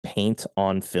paint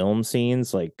on film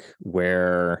scenes, like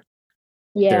where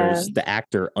there's the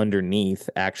actor underneath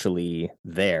actually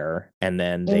there, and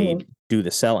then they do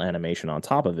the cell animation on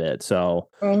top of it. So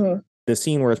the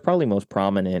scene where it's probably most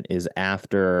prominent is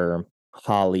after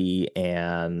Holly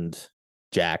and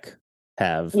Jack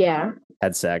have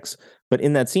had sex. But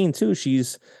in that scene too,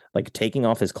 she's like taking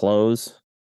off his clothes,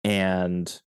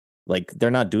 and like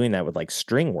they're not doing that with like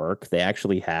string work. They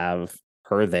actually have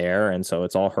her there, and so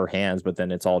it's all her hands, but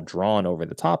then it's all drawn over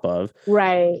the top of.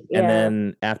 Right. And Yeah.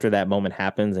 then after that moment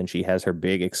happens and she has her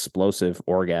big explosive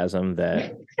orgasm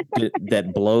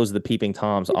that blows the peeping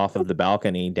toms off of the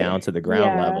balcony down to the ground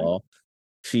Yeah. level,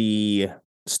 she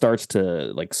starts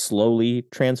to like slowly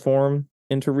transform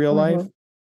into real life.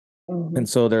 And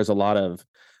so there's a lot of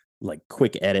like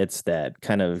quick edits that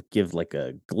kind of give like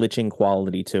a glitching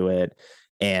quality to it,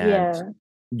 and Yeah.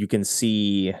 you can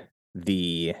see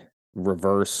the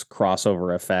reverse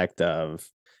crossover effect of,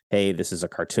 hey, this is a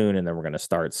cartoon, and then we're going to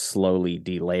start slowly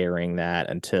delayering that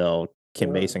until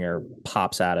Kim Basinger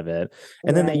pops out of it.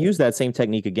 And then they use that same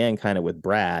technique again kind of with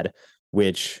Brad,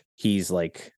 which he's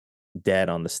like dead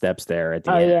on the steps there at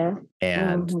the end.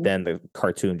 Yeah. And then the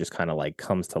cartoon just kind of like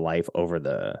comes to life over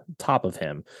the top of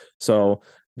him. So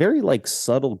very like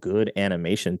subtle, good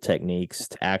animation techniques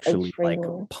to actually like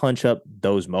punch up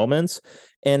those moments.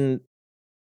 And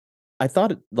I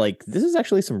thought like this is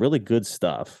actually some really good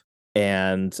stuff.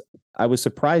 And I was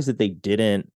surprised that they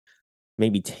didn't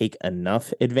maybe take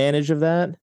enough advantage of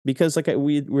that, because like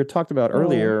we were talked about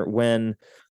earlier, when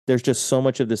there's just so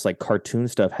much of this like cartoon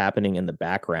stuff happening in the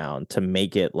background to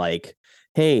make it like,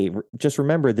 hey, just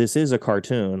remember this is a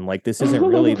cartoon. Like this isn't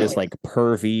really this like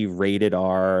pervy rated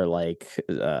R like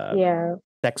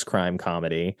sex crime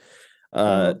comedy.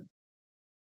 I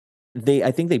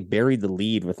think they buried the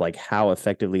lead with like how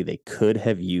effectively they could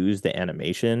have used the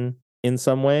animation in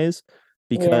some ways,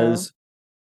 because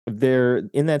they're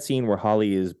in that scene where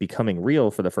Holly is becoming real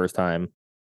for the first time.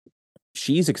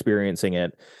 She's experiencing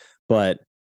it, but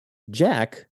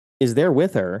Jack is there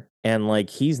with her, and like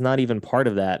he's not even part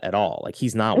of that at all. Like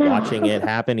he's not watching it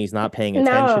happen. He's not paying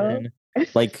attention.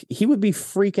 Like he would be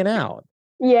freaking out.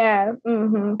 Yeah.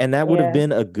 And that would have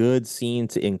been a good scene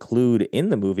to include in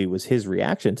the movie, was his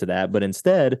reaction to that. But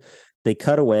instead, they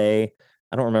cut away.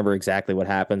 I don't remember exactly what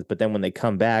happens, but then when they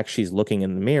come back, she's looking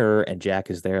in the mirror and Jack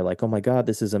is there like, oh my God,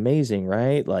 this is amazing,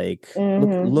 right? Like,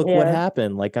 look what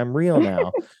happened. Like, I'm real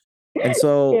now. And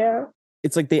so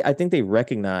it's like I think they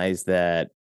recognize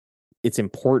that it's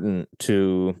important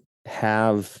to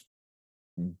have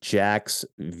Jack's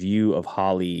view of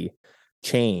Holly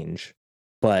change.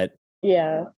 But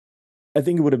I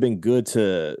think it would have been good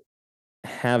to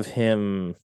have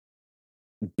him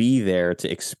be there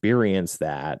to experience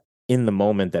that in the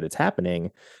moment that it's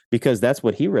happening, because that's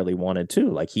what he really wanted too.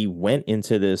 Like he went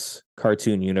into this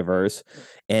cartoon universe,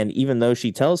 and even though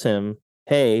she tells him,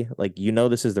 hey, like,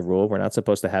 this is the rule, we're not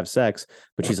supposed to have sex,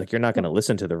 but she's like, you're not going to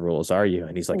listen to the rules, are you?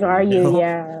 And he's like, are no. you?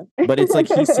 Yeah. But it's like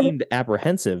he seemed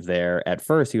apprehensive there at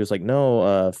first. He was like,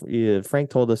 no, Frank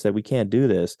told us that we can't do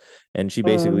this. And she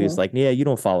basically is like, yeah, you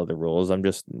don't follow the rules. I'm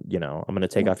just, I'm going to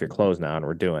take off your clothes now and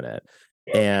we're doing it.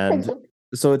 And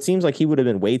so it seems like he would have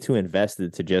been way too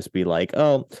invested to just be like,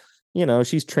 oh,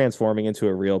 she's transforming into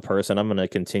a real person. I'm going to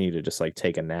continue to just like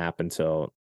take a nap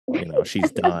until,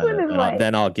 she's done. And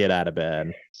then I'll get out of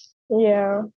bed.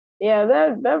 Yeah. Yeah.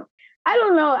 That I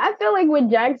don't know. I feel like with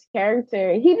Jack's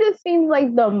character, he just seems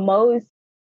like the most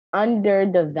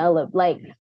underdeveloped. Like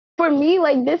for me,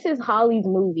 like this is Holly's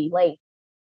movie. Like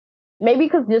maybe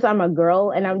because just I'm a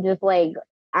girl and I'm just like,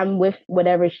 I'm with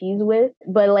whatever she's with,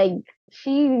 but like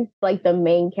she's like the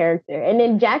main character. And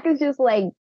then Jack is just like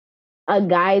a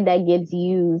guy that gets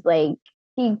used. Like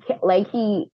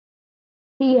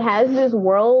he has this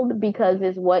world because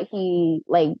it's what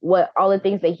what all the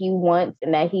things that he wants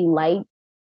and that he likes.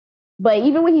 But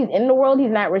even when he's in the world,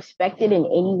 he's not respected in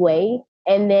any way.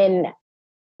 And then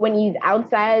when he's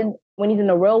outside, when he's in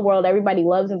the real world, everybody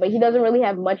loves him, but he doesn't really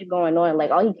have much going on.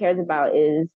 Like all he cares about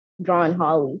is drawing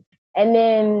Holly. And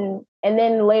then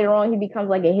later on he becomes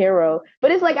like a hero.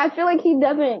 But it's like I feel like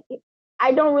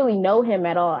I don't really know him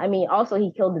at all. I mean, also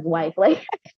he killed his wife.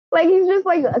 Like he's just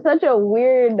like such a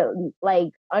weird,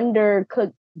 like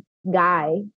undercooked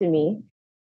guy to me.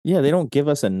 Yeah, they don't give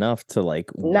us enough to like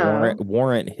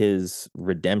warrant his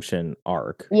redemption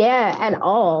arc. Yeah, at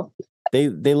all. They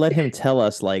let him tell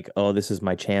us like, oh, this is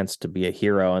my chance to be a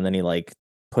hero, and then he like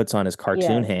puts on his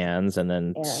cartoon hands and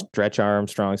then Stretch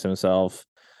Armstrongs himself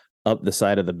up the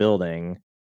side of the building,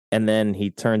 and then he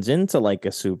turns into like a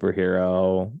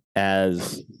superhero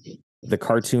as the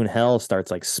cartoon hell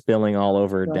starts like spilling all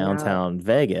over downtown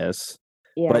Vegas.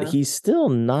 But he's still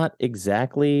not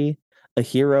exactly a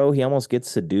hero. He almost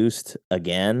gets seduced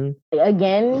again. And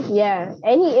he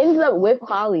ends up with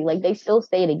Holly. Like they still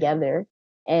stay together.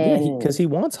 And because he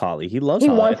wants Holly. He loves he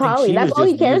Holly. wants Holly. That's all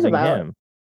he cares about. Him.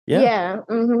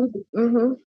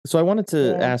 So I wanted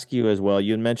to ask you as well.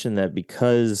 You had mentioned that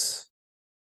because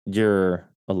you're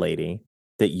a lady,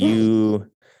 that you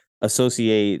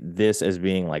associate this as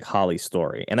being like Holly's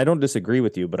story. And I don't disagree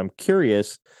with you, but I'm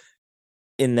curious,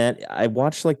 in that I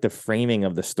watched like the framing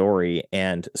of the story,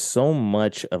 and so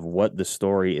much of what the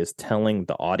story is telling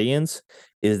the audience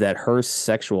is that her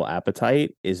sexual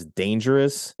appetite is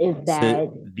dangerous Is to that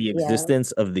the yeah.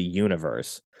 existence of the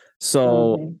universe.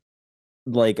 So,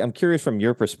 Hmm. like, I'm curious from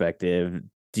your perspective,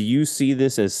 do you see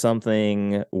this as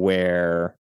something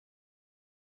where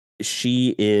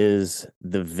she is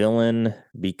the villain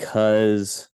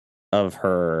because of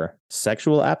her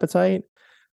sexual appetite,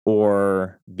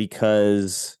 or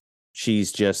because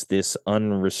she's just this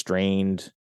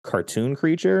unrestrained cartoon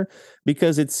creature?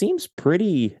 Because it seems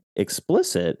pretty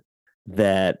explicit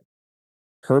that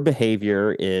her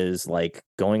behavior is like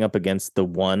going up against the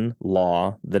one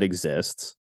law that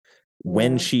exists.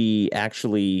 When Yeah. she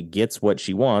actually gets what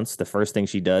she wants, the first thing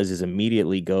she does is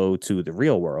immediately go to the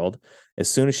real world. As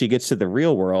soon as she gets to the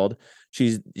real world,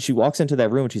 she walks into that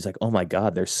room and she's like, "Oh my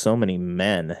God, there's so many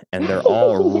men and they're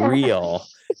all Yeah. real."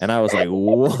 And I was like,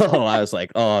 "Whoa." I was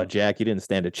like, "Oh, Jack, you didn't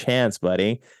stand a chance,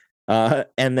 buddy."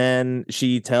 And then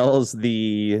she tells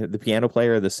the piano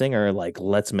player, the singer, like,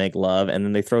 "Let's make love." And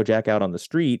then they throw Jack out on the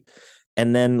street.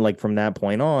 And then, like, from that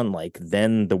point on, like,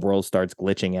 then the world starts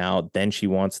glitching out. Then she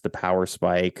wants the power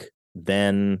spike.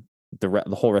 Then the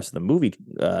whole rest of the movie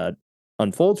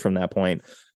unfolds from that point.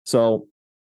 So,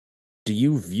 do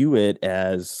you view it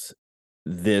as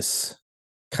this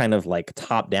kind of like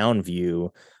top down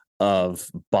view of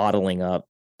bottling up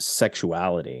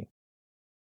sexuality?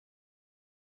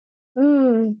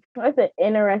 That's an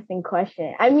interesting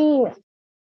question. I mean,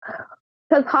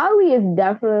 because Holly is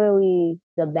definitely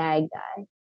the bad guy.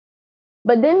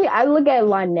 But then I look at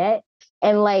Lynette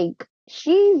and like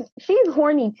she's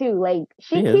horny too. Like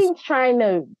She she is. keeps trying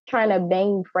to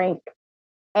bang Frank.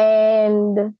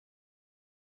 And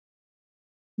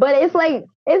but it's like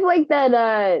that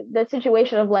the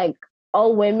situation of like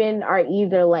all women are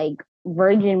either like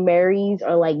Virgin Marys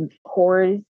or like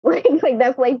whores. Like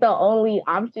that's like the only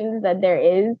options that there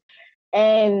is.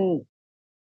 And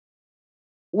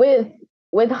with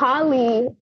with Holly,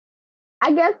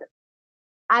 I guess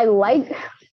I like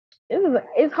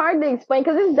it's hard to explain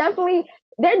because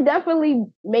they're definitely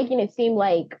making it seem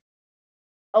like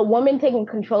a woman taking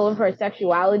control of her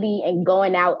sexuality and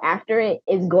going out after it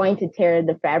is going to tear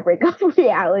the fabric of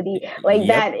reality. Like Yep.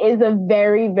 that is a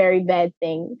very, very bad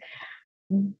thing.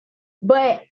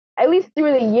 But at least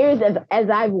through the years as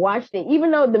I've watched it, even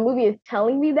though the movie is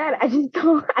telling me that, I just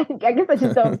don't. I guess I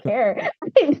just don't care.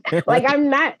 Like I'm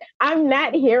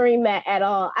not hearing that at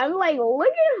all. I'm like, look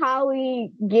at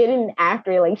Holly getting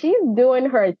after it. Like she's doing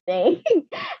her thing,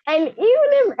 and even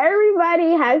if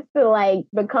everybody has to like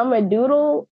become a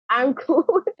doodle, I'm cool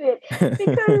with it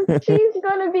because she's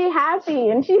gonna be happy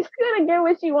and she's gonna get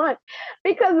what she wants.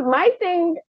 Because my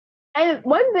thing and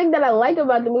one thing that I like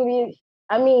about the movie is,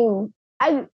 I mean,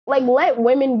 I like let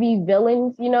women be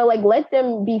villains, like let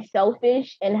them be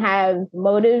selfish and have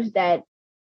motives that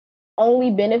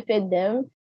only benefit them.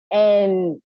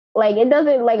 And like it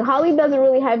doesn't like Holly doesn't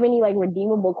really have any like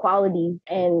redeemable qualities.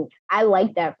 And I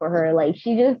like that for her. Like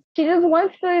she just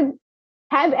wants to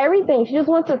have everything. She just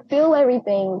wants to feel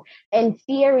everything and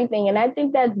see everything. And I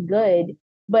think that's good.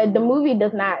 But the movie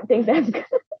does not think that's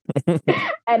good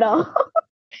at all.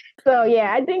 So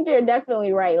yeah, I think you're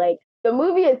definitely right. Like the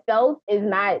movie itself is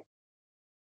not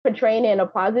portraying it in a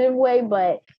positive way,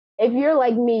 but if you're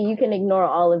like me, you can ignore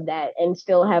all of that and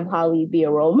still have Holly be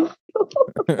a role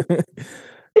model.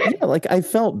 Yeah, like I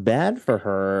felt bad for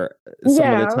her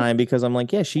some of the Yeah, time because I'm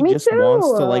like, yeah, she me just wants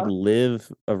to like too. live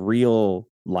a real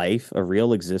life, a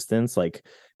real existence, like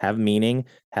have meaning,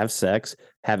 have sex,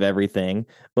 have everything.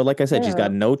 But like I said, she's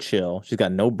got Yeah. no chill. She's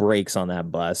got no brakes on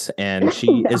that bus. And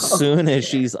she, as No. soon as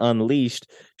she's unleashed,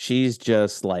 she's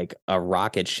just like a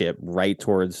rocket ship right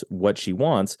towards what she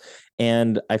wants.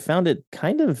 And I found it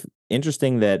kind of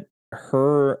interesting that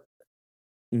her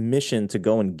mission to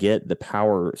go and get the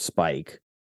power spike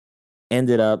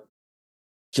ended up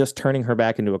just turning her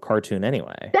back into a cartoon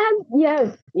anyway. That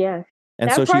yes, yes. And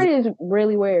That part is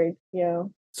really weird. Yeah.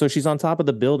 so she's on top of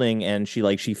the building and she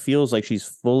feels like she's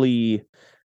fully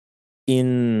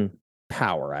in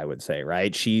power, I would say,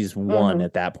 right? She's one Hmm.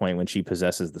 at that point when she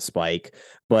possesses the spike,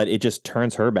 but it just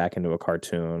turns her back into a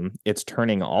cartoon. It's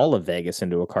turning all of Vegas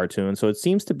into a cartoon. So it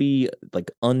seems to be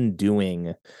like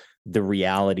undoing the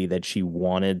reality that she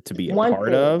wanted to be a Once part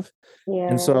it. of. And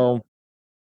Yeah. so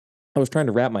I was trying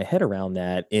to wrap my head around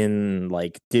that in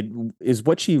like, is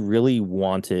what she really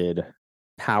wanted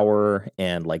power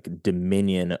and like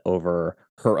dominion over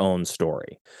her own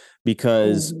story?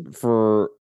 Because Hmm.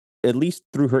 for at least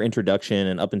through her introduction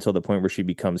and up until the point where she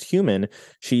becomes human,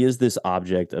 she is this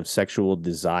object of sexual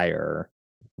desire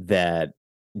that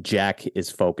Jack is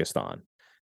focused on.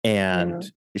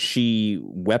 And she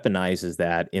weaponizes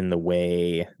that in the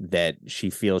way that she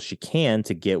feels she can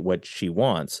to get what she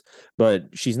wants. But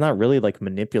she's not really like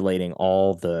manipulating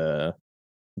all the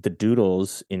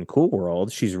doodles in Cool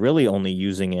World. She's really only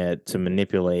using it to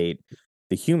manipulate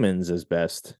the humans as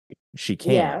best she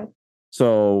can. Yeah.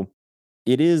 So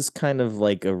it is kind of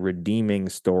like a redeeming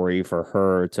story for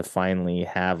her to finally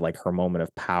have like her moment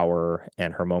of power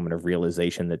and her moment of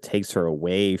realization that takes her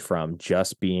away from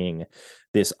just being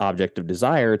this object of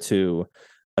desire to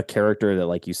a character that,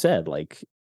 like you said, like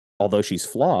although she's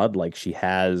flawed, like she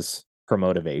has her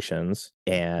motivations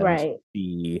and Right.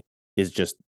 she is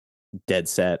just dead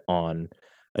set on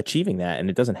achieving that. And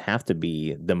it doesn't have to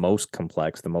be the most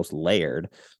complex, the most layered.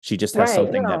 She just has Right.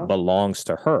 something that No. belongs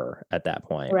to her at that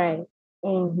point. Right.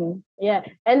 Yeah.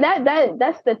 And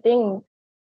that's the thing.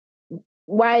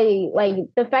 Why, like,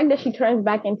 the fact that she turns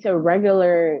back into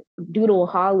regular Doodle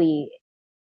Holly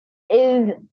is,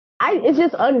 it's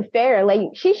just unfair.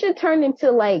 Like, she should turn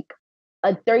into like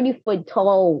a 30-foot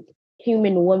tall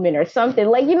human woman or something.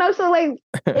 Like, you know, so like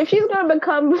if she's gonna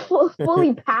become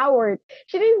fully powered,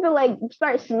 she needs to like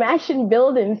start smashing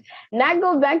buildings, not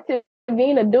go back to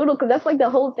being a doodle, because that's like the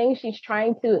whole thing she's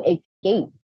trying to escape.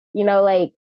 You know,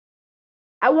 like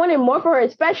I wanted more for her,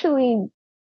 especially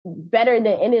better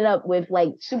than ending up with like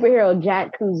superhero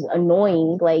Jack, who's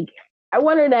annoying. Like I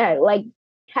want her to like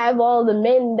have all the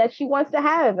men that she wants to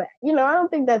have. You know, I don't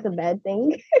think that's a bad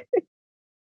thing.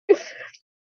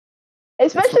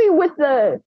 Especially with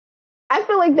I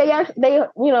feel like they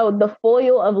you know, the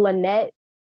foil of Lynette,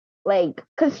 like,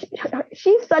 cause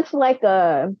she's such like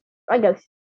like a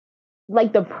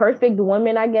like the perfect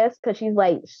woman, I guess, because she's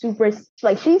like super,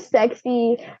 like she's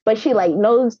sexy, but she like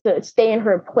knows to stay in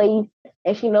her place,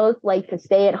 and she knows like to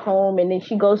stay at home, and then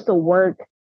she goes to work,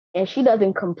 and she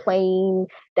doesn't complain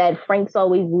that Frank's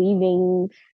always leaving,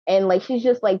 and like she's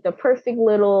just like the perfect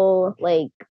little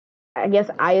like, I guess,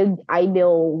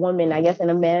 ideal woman, I guess, in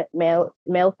a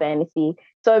male fantasy.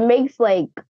 So it makes like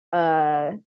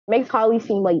makes Holly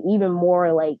seem like even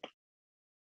more like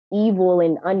evil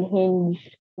and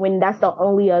unhinged when that's the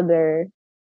only other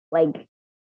like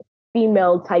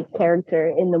female type character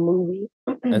in the movie.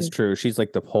 That's true. She's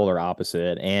like the polar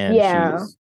opposite, and Yeah,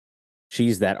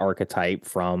 she's that archetype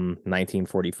from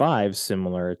 1945,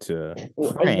 similar to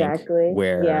Frank, exactly.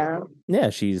 where yeah,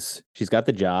 she's got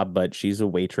the job, but she's a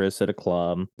waitress at a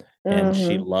club, and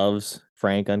she loves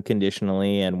Frank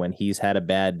unconditionally. And when he's had a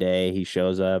bad day, he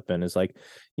shows up and is like,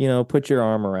 you know, put your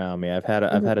arm around me. I've had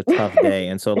a tough day,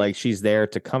 and so like she's there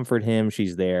to comfort him.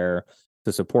 She's there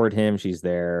to support him. She's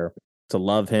there to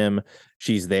love him.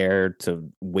 She's there to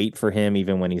wait for him,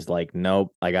 even when he's like,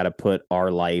 nope, I got to put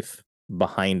our life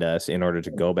behind us in order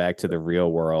to go back to the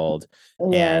real world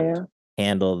and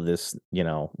handle this, you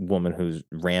know, woman who's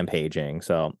rampaging.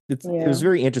 So it was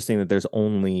very interesting that there's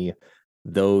only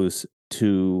those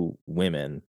two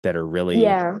women that are really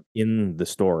in the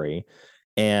story.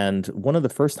 And one of the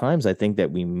first times I think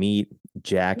that we meet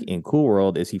Jack in Cool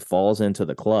World is he falls into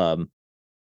the club,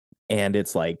 and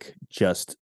it's like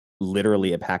just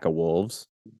literally a pack of wolves.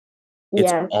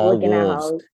 It's all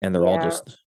wolves, and they're all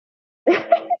just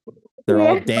they're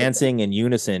all dancing in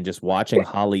unison, just watching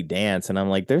Holly dance. And I'm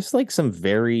like, there's like some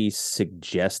very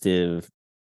suggestive,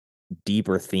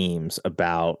 deeper themes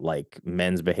about like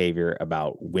men's behavior,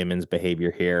 about women's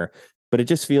behavior here. But it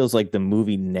just feels like the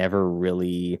movie never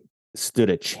really stood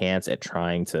a chance at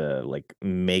trying to like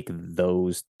make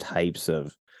those types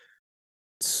of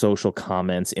social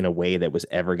comments in a way that was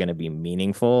ever going to be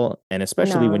meaningful. And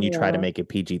especially when you try to make it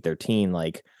PG-13,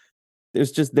 like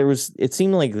it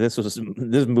seemed like this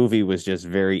movie was just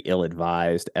very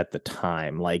ill-advised at the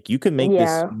time. Like you could make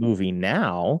this movie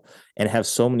now and have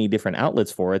so many different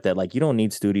outlets for it that like you don't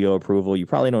need studio approval. You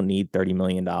probably don't need $30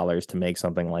 million to make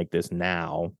something like this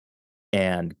now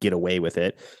and get away with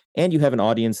it. And you have an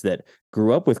audience that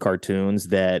grew up with cartoons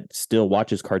that still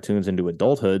watches cartoons into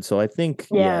adulthood. So I think,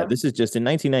 this is just in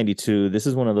 1992. This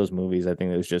is one of those movies I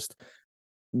think that was just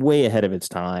way ahead of its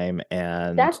time.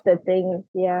 And that's the thing.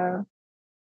 Yeah.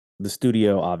 The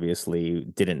studio obviously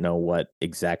didn't know what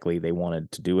exactly they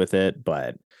wanted to do with it,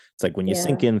 but it's like when you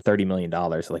sink in $30 million,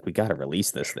 like we got to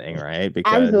release this thing, right?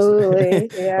 Because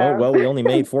absolutely, oh well, we only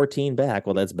made 14 back.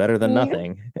 Well, that's better than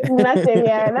nothing. Nothing,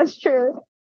 that's true.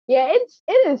 Yeah,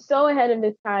 it is so ahead of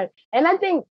its time, and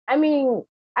I mean,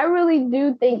 I really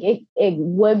do think it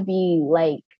would be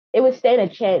like it would stand a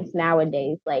chance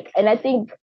nowadays. Like, and I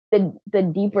think the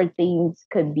deeper themes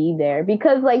could be there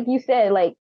because, like you said,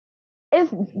 like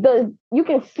you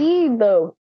can see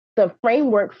the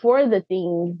framework for the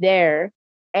things there,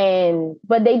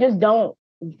 but they just don't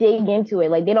dig into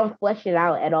it. Like they don't flesh it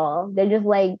out at all. They're just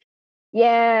like,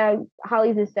 yeah,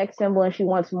 Holly's a sex symbol and she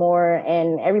wants more,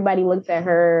 and everybody looks at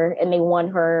her and they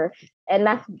want her, and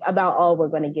that's about all we're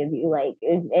going to give you. Like,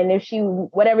 and if she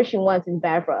whatever she wants is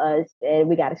bad for us, and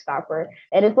we got to stop her.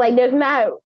 And it's like there's not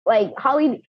like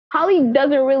Holly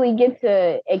doesn't really get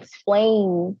to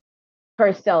explain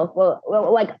herself.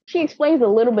 Well, like she explains a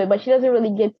little bit, but she doesn't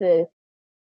really get to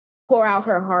pour out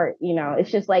her heart.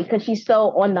 It's just like because she's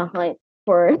so on the hunt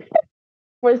for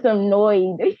some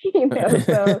noise,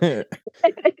 So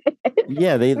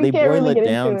yeah, they we can't boil really it get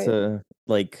down into it. to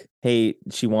like, hey,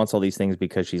 she wants all these things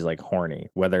because she's like horny,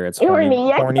 whether it's Horny,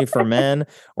 yeah. horny for men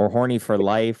or horny for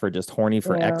life or just horny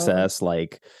for Yeah. excess.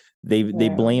 Like they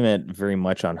blame it very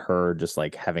much on her just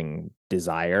like having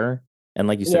desire. And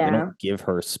like you said, they don't give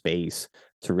her space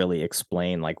to really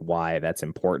explain like why that's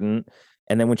important.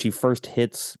 And then when she first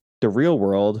hits the real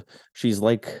world, she's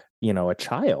like, a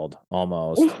child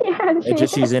almost. Yeah, It's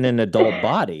just she's in an adult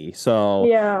body. So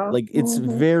yeah. like it's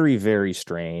very, very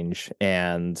strange.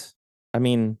 And I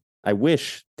mean, I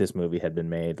wish this movie had been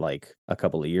made like a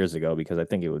couple of years ago because I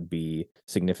think it would be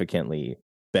significantly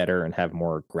better and have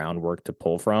more groundwork to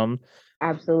pull from.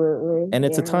 Absolutely. And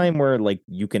it's a time where like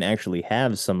you can actually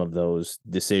have some of those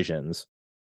decisions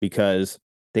because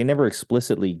they never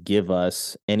explicitly give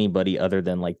us anybody other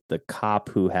than like the cop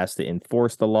who has to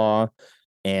enforce the law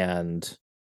and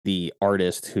the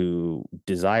artist who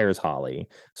desires Holly.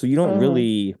 So you don't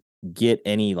really get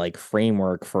any like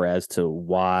framework for as to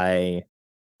why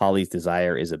Holly's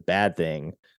desire is a bad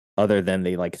thing other than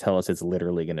they like tell us it's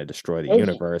literally going to destroy the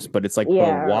universe, but it's like,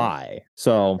 but why?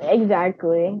 So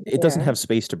exactly. It doesn't have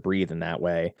space to breathe in that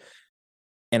way.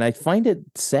 And I find it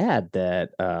sad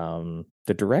that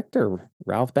the director,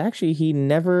 Ralph Bakshi, he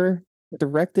never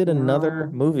directed another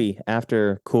movie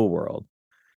after Cool World.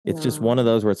 It's just one of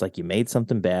those where it's like you made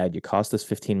something bad, you cost us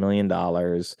 $15 million,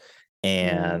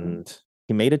 and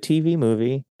he made a TV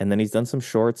movie, and then he's done some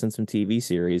shorts and some TV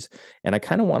series. And I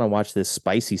kind of want to watch this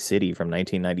Spicy City from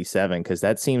 1997 because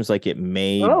that seems like it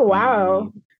may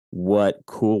be what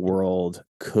Cool World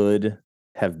could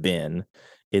have been.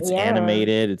 It's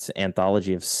animated. It's an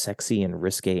anthology of sexy and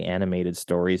risque animated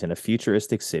stories in a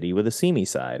futuristic city with a seamy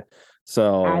side.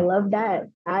 So I love that.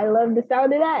 I love the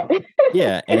sound of that.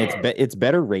 yeah, and it's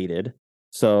better rated.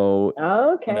 So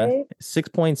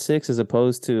 6.6 as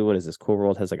opposed to what is this? Cool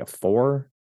World has like a 4.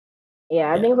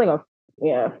 Yeah, I think it's like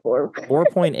a 4.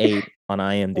 4.8 on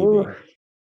IMDb. Ooh.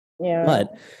 Yeah,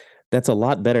 but that's a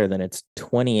lot better than its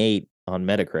 28 on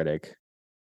Metacritic.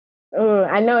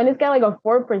 I know, and it's got like a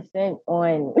 4%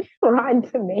 on Rotten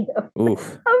Tomatoes.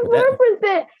 Oof, a 4%.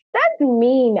 That's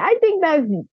mean. I think that's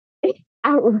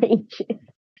outrageous.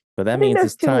 But that means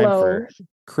it's time for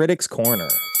Critics Corner.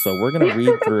 So we're gonna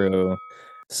read through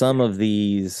some of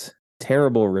these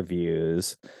terrible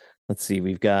reviews. Let's see.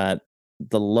 We've got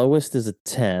the lowest is a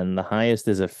 10, the highest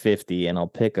is a 50, and I'll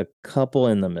pick a couple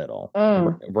in the middle.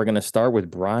 We're gonna start with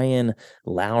Brian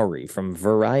Lowry from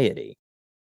Variety.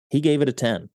 He gave it a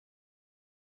 10.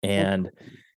 And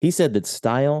he said that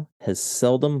style has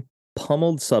seldom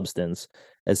pummeled substance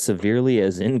as severely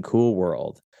as in Cool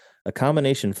World, a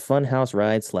combination funhouse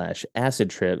ride / acid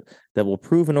trip that will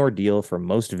prove an ordeal for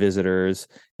most visitors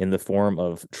in the form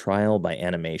of trial by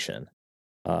animation.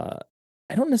 I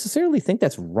don't necessarily think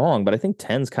that's wrong, but I think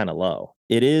 10's kind of low.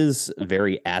 It is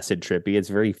very acid trippy. It's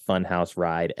very funhouse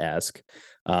ride-esque.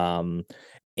 And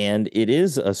it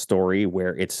is a story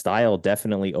where its style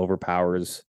definitely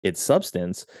overpowers its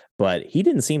substance, but he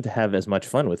didn't seem to have as much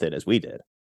fun with it as we did.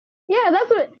 Yeah,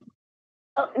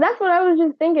 that's what I was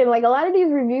just thinking. Like a lot of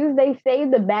these reviews, they say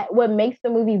what makes the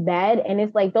movie bad, and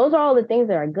it's like those are all the things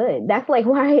that are good. That's like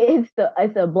why it's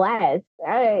a blast.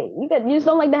 You just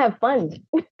don't like to have fun,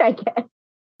 I guess.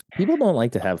 People don't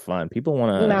like to have fun. People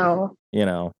want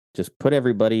to, just put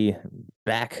everybody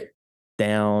back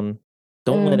down.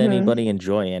 Don't let anybody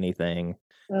enjoy anything.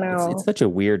 No. It's such a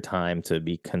weird time to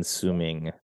be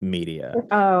consuming media.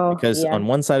 Because on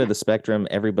one side of the spectrum,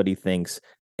 everybody thinks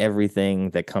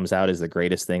everything that comes out is the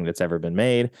greatest thing that's ever been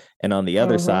made. And on the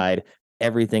other side,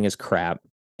 everything is crap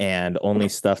and only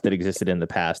stuff that existed in the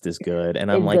past is good.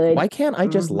 And I'm like, why can't I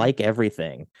just like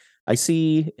everything? I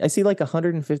see like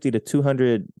 150 to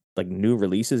 200 like new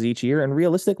releases each year. And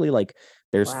realistically, like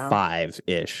there's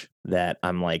 5-ish that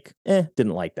I'm like,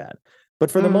 didn't like that.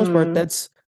 But for the most part, that's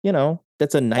a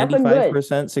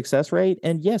 95% success rate.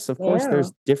 And yes, of course,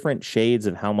 there's different shades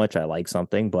of how much I like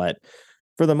something. But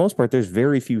for the most part, there's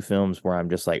very few films where I'm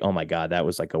just like, oh my God, that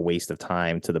was like a waste of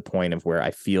time, to the point of where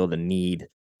I feel the need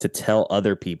to tell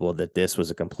other people that this was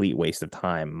a complete waste of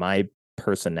time. My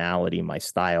personality, my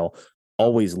style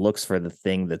always looks for the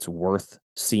thing that's worth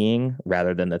seeing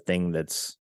rather than the thing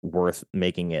that's worth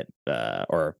making it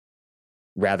or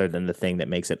rather than the thing that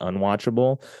makes it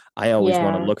unwatchable. I always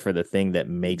want to Yeah. look for the thing that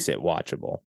makes it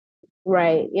watchable.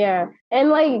 Right. Yeah. And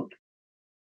like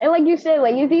you said,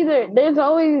 like it's either there's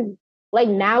always like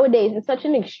nowadays it's such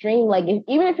an extreme. Like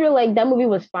even if you're like that movie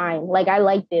was fine, like I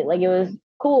liked it, like it was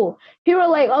cool. People are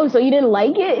like, oh, so you didn't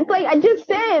like it? It's like I just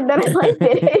said that I liked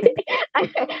it.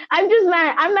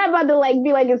 I'm not about to like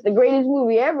be like it's the greatest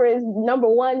movie ever. It's number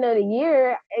one of the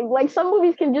year. And, like some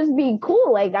movies can just be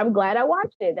cool. Like I'm glad I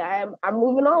watched it. I'm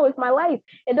moving on with my life.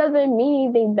 It doesn't mean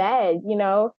anything bad, you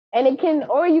know. And it can,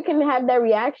 or you can have that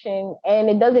reaction, and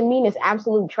it doesn't mean it's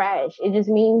absolute trash. It just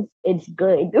means it's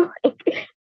good. Like,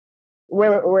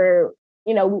 we're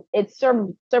you know, it's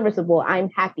serviceable. I'm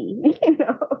happy, you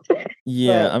know.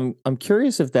 Yeah, But I'm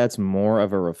curious if that's more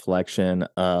of a reflection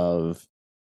of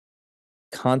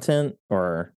content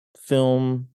or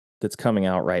film that's coming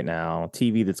out right now,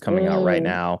 TV that's coming out right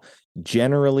now,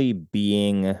 generally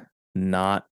being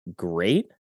not great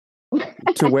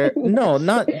to where no,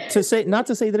 not to say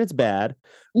that it's bad,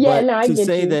 yeah, but no, I to get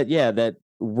say you. that that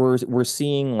we're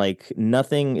seeing like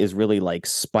nothing is really like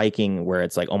spiking where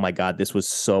it's like, oh my god, this was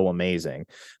so amazing,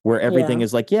 where everything Yeah,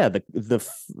 is like, yeah,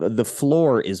 the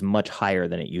floor is much higher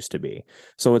than it used to be.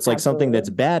 So it's like something that's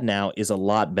absolutely. bad now is a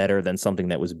lot better than something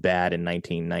that was bad in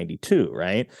 1992,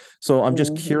 right? So I'm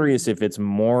just Hmm. curious if it's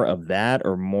more of that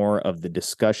or more of the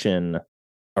discussion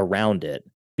around it,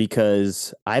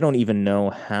 because I don't even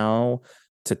know how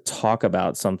to talk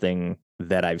about something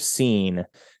that I've seen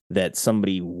that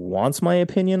somebody wants my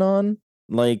opinion on.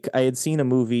 Like I had seen a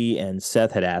movie and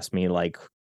Seth had asked me like,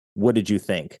 what did you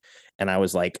think? And I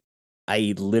was like,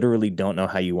 I literally don't know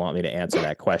how you want me to answer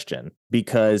that question,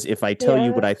 because if I tell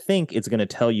you what Yeah. I think, it's going to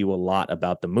tell you a lot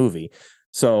about the movie.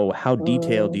 So how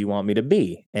detailed do Mm-hmm. you want me to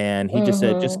be? And he just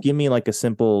said, just give me like a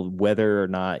simple whether or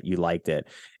not you liked it.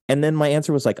 And then my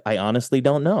answer was like, I honestly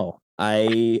don't know.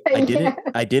 Yeah.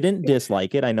 I didn't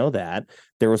dislike it. I know that.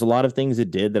 There was a lot of things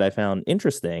it did that I found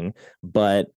interesting,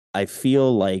 but I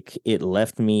feel like it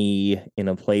left me in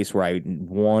a place where I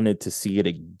wanted to see it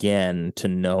again to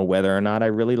know whether or not I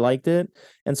really liked it.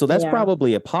 And so that's Yeah.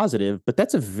 probably a positive, but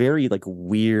that's a very like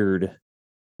weird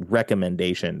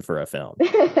recommendation for a film.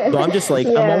 So I'm just like,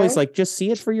 I'm Yeah. always like, just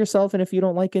see it for yourself. And if you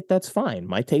don't like it, that's fine.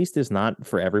 My taste is not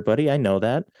for everybody. I know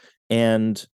that.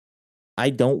 And I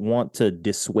don't want to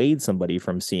dissuade somebody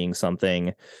from seeing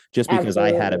something just because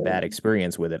I had a bad Absolutely.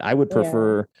 experience with it. I would Yeah.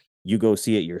 prefer you go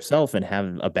see it yourself and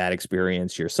have a bad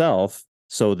experience yourself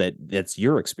so that it's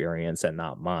your experience and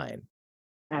not mine.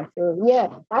 Absolutely. Yeah.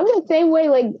 I'm the same way.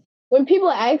 Like when people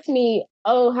ask me,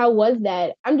 oh, how was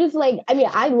that? I'm just like, I mean,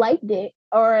 I liked it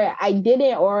or I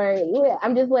didn't, or yeah,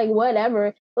 I'm just like,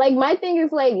 whatever. Like my thing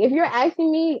is like, if you're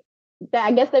asking me that,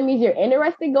 I guess that means you're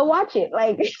interested, go watch it.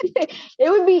 Like it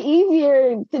would be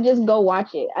easier to just go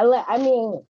watch it. I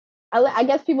mean, I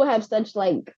guess people have such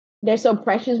like, they're so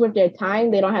precious with their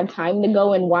time. They don't have time to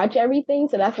go and watch everything.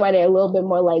 So that's why they're a little bit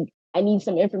more like, I need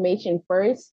some information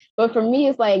first. But for me,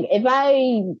 it's like if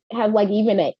I have like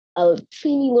even a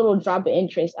teeny little drop of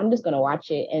interest, I'm just gonna watch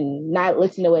it and not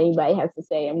listen to what anybody has to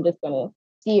say. I'm just gonna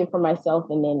see it for myself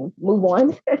and then move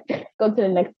on, go to the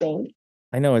next thing.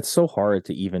 I know it's so hard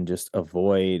to even just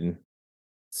avoid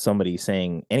somebody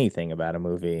saying anything about a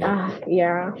movie.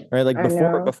 Yeah, Right? Like I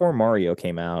know. before Mario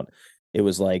came out, it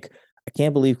was like, I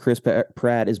can't believe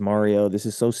Pratt is Mario. This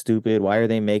is so stupid. Why are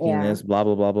they making Yeah, this? Blah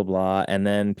blah blah blah blah. And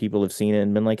then people have seen it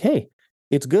and been like, "Hey,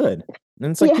 it's good."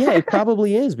 And it's like, yeah, yeah, it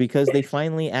probably is, because they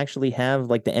finally actually have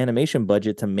like the animation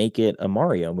budget to make it a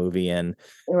Mario movie. And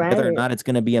whether or right. not it's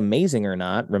going to be amazing or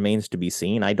not remains to be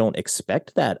seen. I don't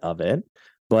expect that of it.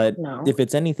 But No, if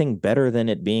it's anything better than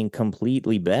it being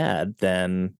completely bad,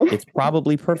 then it's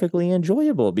probably perfectly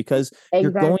enjoyable, because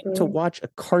you're going to exactly. watch a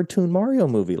cartoon Mario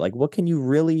movie. Like, what can you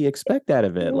really expect out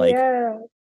of it? Like, Yeah,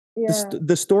 yeah.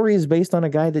 the story is based on a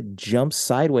guy that jumps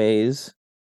sideways.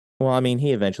 Well, I mean,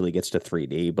 he eventually gets to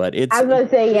 3D, but I it's was gonna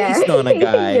say yeah. based on a He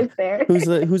guy gets there.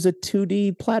 who's a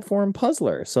 2D platform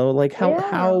puzzler. So, like, Yeah,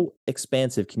 how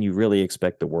expansive can you really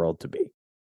expect the world to be?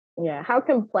 yeah. How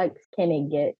complex can it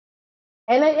get?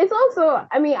 And it's also,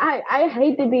 I mean, I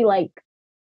hate to be like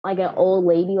an old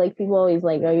lady. Like people always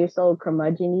like, oh, you're so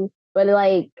curmudgeon-y. But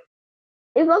like,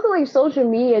 it's also like social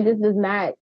media just does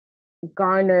not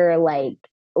garner like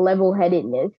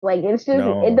level-headedness. Like it's just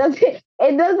No. it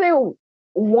doesn't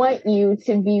want you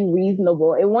to be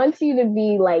reasonable. It wants you to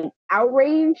be like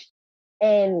outraged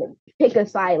and pick a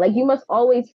side. Like you must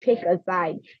always pick a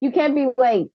side. You can't be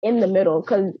like in the middle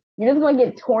because you're just gonna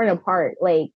get torn apart.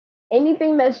 Like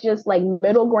anything that's just like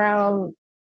middle ground,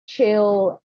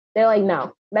 chill. They're like,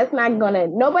 no, That's not gonna.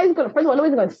 Nobody's gonna. First of all,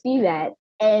 nobody's gonna see that,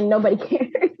 and nobody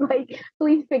cares. Like,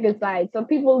 please pick a side. So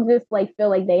people just like feel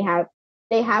like they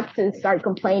have to start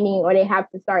complaining, or they have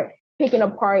to start picking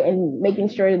apart and making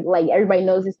sure like everybody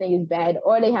knows this thing is bad,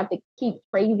 or they have to keep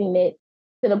praising it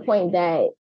to the point that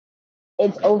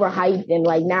it's overhyped and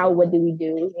like now what do we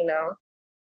do?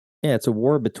 Yeah, it's a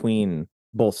war between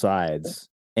both sides.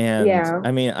 And Yeah.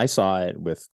 I mean, I saw it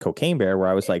with Cocaine Bear where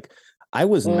I was like, I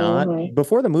was not, Mhm.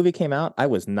 before the movie came out, I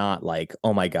was not like,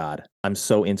 oh my God, I'm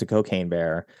so into Cocaine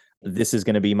Bear. This is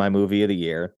going to be my movie of the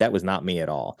year. That was not me at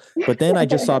all. But then I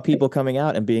just saw people coming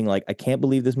out and being like, I can't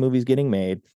believe this movie's getting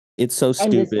made. It's so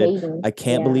And just stupid. hating. I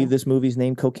can't Yeah. believe this movie's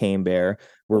named Cocaine Bear.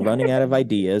 We're running out of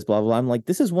ideas, blah, blah, blah. I'm like,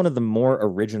 this is one of the more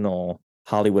original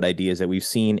Hollywood ideas that we've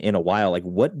seen in a while. Like,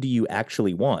 what do you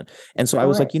actually want? And so I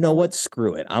was like, you know what?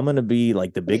 Screw it. I'm going to be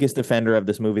like the biggest defender of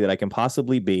this movie that I can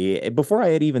possibly be. Before I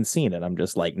had even seen it, I'm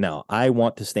just like, no, I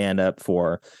want to stand up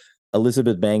for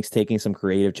Elizabeth Banks taking some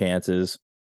creative chances.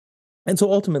 And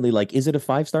so ultimately, like, is it a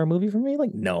 5-star movie for me?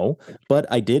 Like, no, but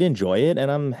I did enjoy it and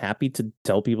I'm happy to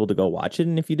tell people to go watch it.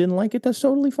 And if you didn't like it, that's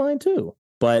totally fine too.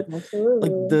 But like Absolutely.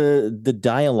 the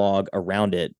dialogue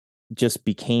around it just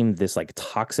became this like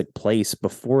toxic place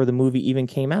before the movie even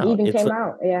came out. Even It's came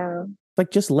out. Yeah.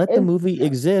 like just let the It's movie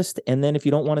exist, and then if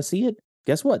you don't want to see it,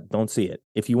 guess what? Don't see it.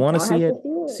 If you want to don't have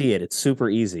to see it. It's super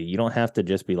easy. You don't have to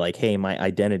just be like, "Hey, my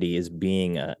identity is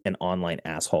being an online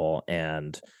asshole,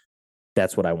 and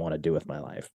that's what I want to do with my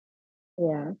life."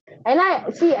 Yeah. And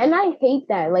I hate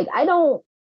that. Like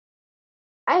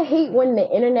I hate when the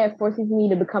internet forces me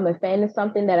to become a fan of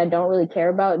something that I don't really care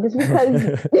about just because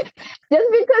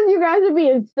you guys are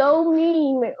being so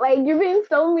mean. Like you're being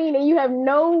so mean and you have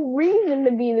no reason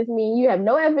to be this mean. You have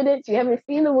no evidence. You haven't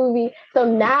seen the movie. So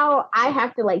now I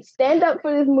have to like stand up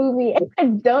for this movie and I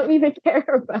don't even care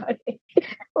about it.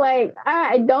 Like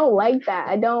I don't like that.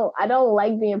 I don't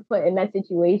like being put in that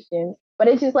situation. But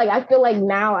it's just like I feel like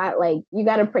now I like you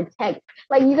gotta protect,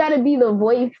 like you gotta be the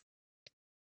voice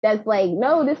that's like,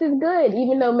 no, this is good,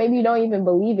 even though maybe you don't even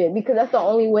believe it, because that's the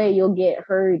only way you'll get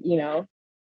heard. You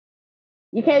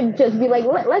can't just be like,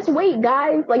 let's wait,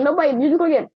 guys. Like nobody, you're just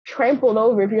gonna get trampled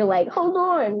over if you're like, hold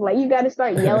on. Like you got to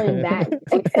start yelling back.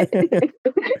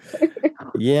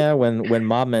 Yeah, when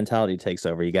mob mentality takes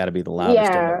over, you got to be the loudest in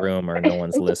the Yeah. room, or no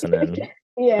one's listening.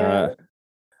 Yeah.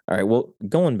 All right. Well,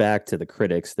 going back to the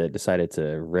critics that decided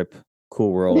to rip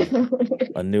Cool World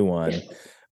a new one,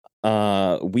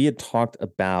 we had talked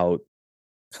about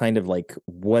kind of like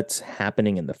what's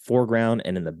happening in the foreground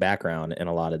and in the background in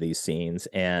a lot of these scenes.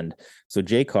 And so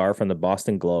Jay Carr from the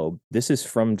Boston Globe, this is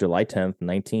from July 10th,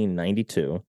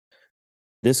 1992.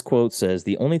 This quote says,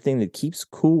 "The only thing that keeps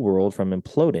Cool World from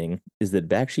imploding is that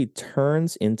Bakshi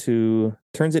turns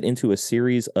it into a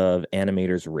series of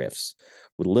animators' riffs,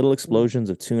 with little explosions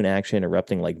of toon action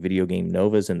erupting like video game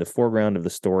novas in the foreground of the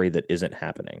story that isn't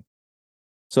happening."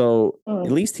 So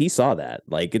at least he saw that.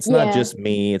 Like it's not Yeah. just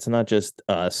me, it's not just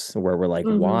us where we're like,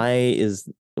 Mhm.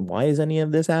 why is any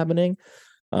of this happening?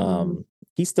 Mhm.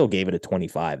 He still gave it a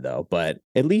 25 though, but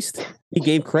at least he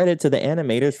gave credit to the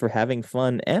animators for having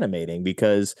fun animating,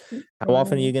 because how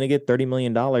often are you going to get $30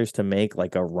 million to make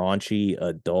like a raunchy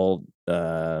adult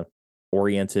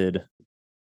oriented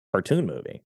cartoon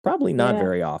movie? Probably not Yeah.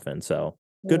 very often. So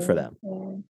good for them.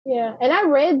 Yeah, and I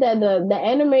read that the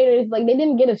animators like they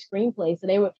didn't get a screenplay, so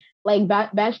they were like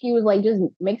Bashki was like, just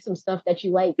make some stuff that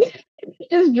you like,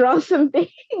 just draw some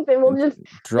things, and we'll just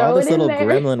Draw throw it this in little there.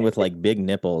 gremlin with like big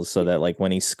nipples so that like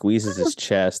when he squeezes his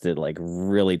chest, it like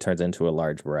really turns into a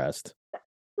large breast.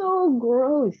 So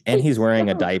gross. And he's wearing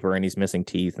a diaper and he's missing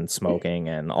teeth and smoking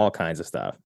and all kinds of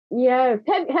stuff. Yeah.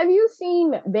 Have you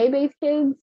seen Bebe's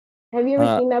Kids? Have you ever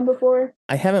Uh, seen that before?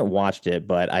 I haven't watched it,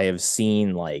 but I have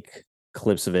seen like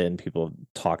clips of it and people have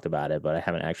talked about it, but I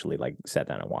haven't actually like sat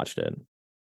down and watched it.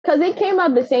 Because it came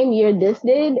out the same year this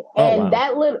did, Oh and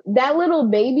wow. that little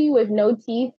baby with no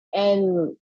teeth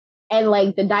and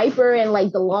like the diaper and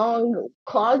like the long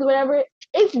claws or whatever,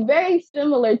 it's very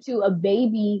similar to a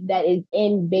baby that is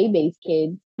in Bebe's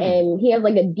Kids. And he has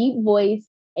like a deep voice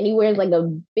and he wears like a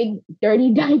big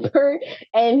dirty diaper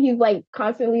and he's like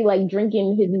constantly like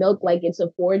drinking his milk like it's a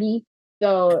 40.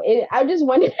 So I just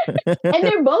wondered, and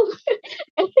they're both,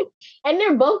 and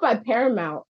they're both by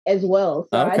Paramount as well.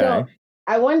 So Okay.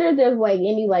 I wonder if there's like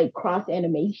any like cross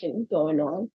animation going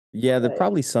on. Yeah, they're But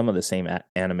probably some of the same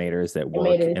animators that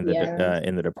work animators, yeah.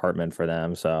 in the department for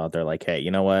them. So they're like, hey, you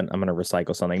know what? I'm gonna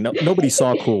recycle something. No, nobody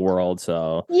saw Cool World,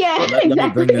 so Yeah, let me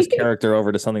bring this exactly. character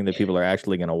over to something that people are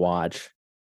actually gonna watch.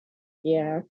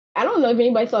 Yeah. I don't know if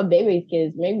anybody saw Baby's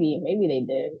Kids. Maybe they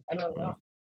did. I don't Hmm. know.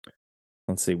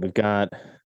 Let's see. We've got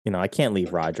I can't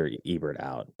leave Roger Ebert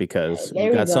out because we've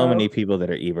There we got so many go. people that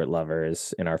are Ebert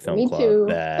lovers in our film Me club too.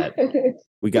 that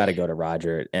we got to go to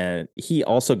Roger. And he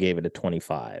also gave it a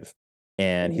 25.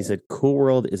 And he said, Cool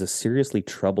World is a seriously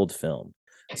troubled film.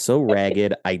 So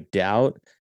ragged, I doubt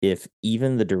if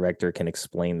even the director can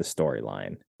explain the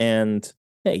storyline. And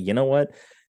hey, you know what?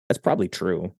 That's probably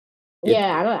true.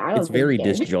 Yeah, I It's don't think very he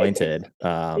can. disjointed.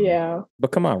 Yeah.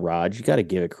 But come on, Raj, you got to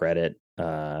give it credit.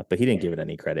 But he didn't give it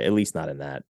any credit, at least not in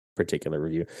that particular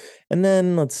review. And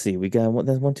then let's see, we got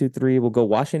that's 1, 2, 3. We'll go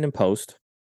Washington Post.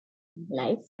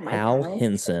 Nice. Hal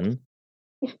Hinson.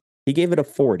 He gave it a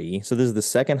 40. So this is the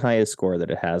second highest score that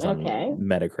it has on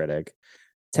Metacritic.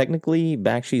 Technically,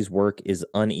 Bakshi's work is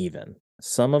uneven.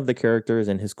 Some of the characters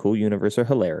in his cool universe are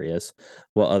hilarious,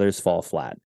 while others fall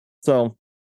flat. So,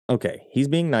 okay, he's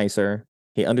being nicer.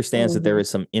 He understands that there is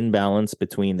some imbalance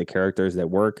between the characters that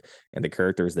work and the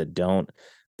characters that don't.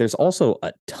 There's also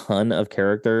a ton of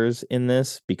characters in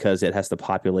this because it has to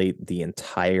populate the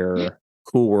entire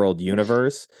Cool World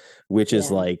universe, which is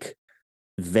like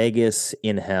Vegas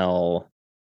in hell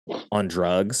on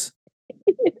drugs.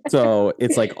 So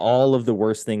it's like all of the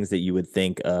worst things that you would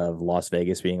think of Las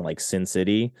Vegas being like Sin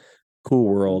City. Cool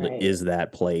World is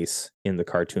that place in the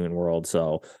cartoon world.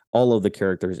 So all of the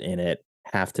characters in it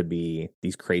have to be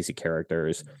these crazy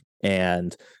characters.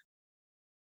 And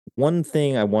one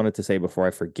thing I wanted to say before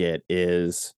I forget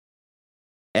is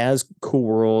as Cool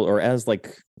World, or as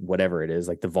like whatever it is,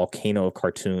 like the volcano of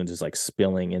cartoons is like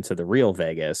spilling into the real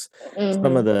Vegas,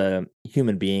 some of the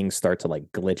human beings start to like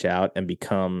glitch out and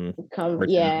become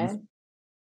cartoons.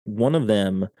 One of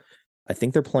them, I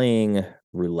think they're playing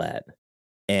roulette,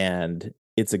 and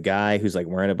it's a guy who's like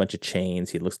wearing a bunch of chains.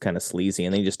 He looks kind of sleazy,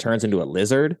 and then he just turns into a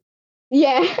lizard.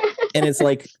 Yeah. And it's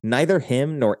like neither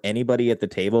him nor anybody at the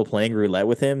table playing roulette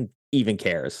with him even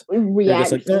cares. They're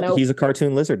just like, he's a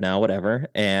cartoon lizard now, whatever.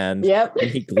 And when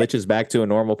he glitches back to a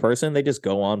normal person, they just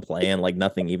go on playing like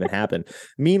nothing even happened.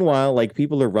 Meanwhile, like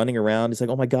people are running around. It's like,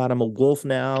 oh my God, I'm a wolf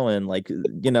now. And like,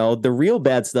 the real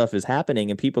bad stuff is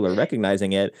happening and people are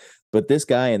recognizing it. But this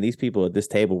guy and these people at this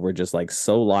table were just like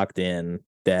so locked in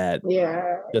that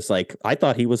just like, I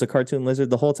thought he was a cartoon lizard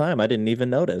the whole time. I didn't even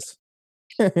notice.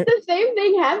 The same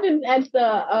thing happens at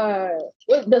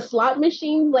the slot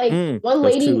machines. Like one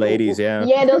lady, 2 ladies,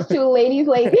 those 2 ladies.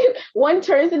 Like one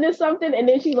turns into something, and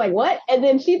then she's like, "What?" And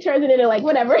then she turns it into like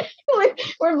whatever.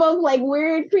 We're both like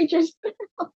weird creatures.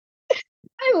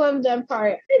 I love that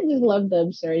part. I just love the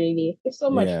absurdity. It's so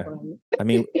much fun. I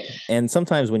mean, and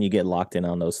sometimes when you get locked in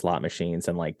on those slot machines,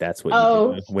 and like that's what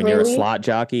you do when you're a slot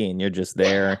jockey and you're just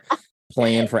there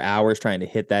playing for hours trying to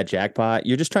hit that jackpot.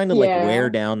 You're just trying to like wear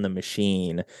down the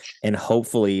machine and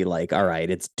hopefully like, all right,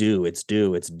 it's due.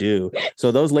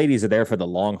 So those ladies are there for the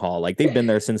long haul. Like they've been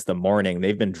there since the morning.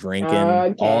 They've been drinking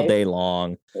all day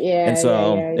long. And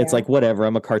so it's like, whatever,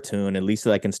 I'm a cartoon. At least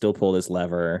I can still pull this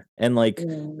lever. And like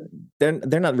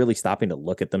they're not really stopping to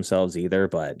look at themselves either,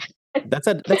 but that's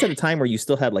at a time where you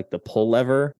still had like the pull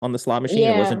lever on the slot machine.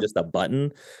 It wasn't just a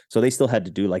button. So they still had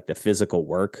to do like the physical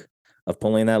work of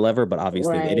pulling that lever, but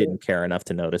obviously they didn't care enough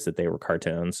to notice that they were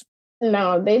cartoons.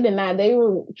 No, they did not. They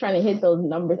were trying to hit those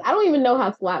numbers. I don't even know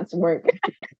how slots work.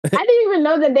 I didn't even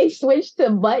know that they switched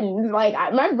to buttons. Like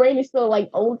my brain is still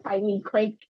like old timey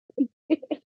crank.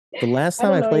 The last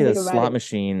time I played a slot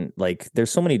machine, like there's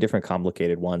so many different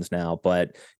complicated ones now,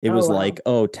 but it was like,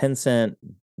 10-cent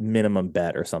minimum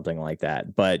bet or something like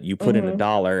that. But you put in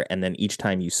 $1, and then each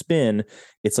time you spin,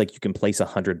 it's like you can place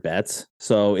 100 bets.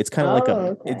 So it's kind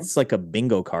of it's like a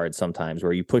bingo card sometimes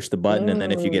where you push the button, and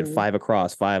then if you get 5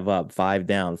 across, 5 up, 5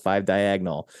 down, 5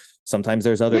 diagonal, sometimes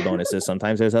there's other bonuses,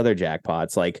 sometimes there's other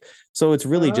jackpots. Like, so it's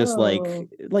really just like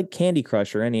Candy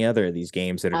Crush or any other of these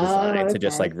games that are designed to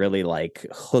just like really like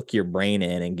hook your brain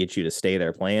in and get you to stay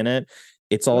there playing it.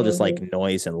 It's all just like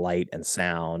noise and light and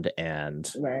sound, and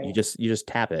you just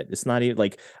tap it. It's not even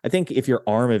like, I think if your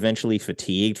arm eventually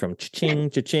fatigued from cha-ching,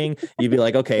 cha-ching, you'd be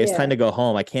like, okay, it's time to go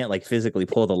home. I can't like physically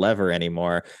pull the lever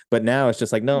anymore. But now it's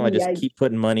just like, no, I just keep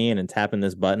putting money in and tapping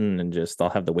this button, and just I'll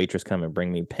have the waitress come and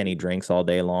bring me penny drinks all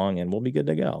day long, and we'll be good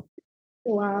to go.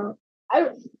 Wow.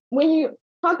 When you're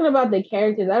talking about the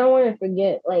characters, I don't want to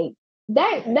forget like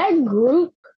that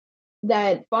group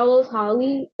that follows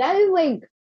Holly. That is like,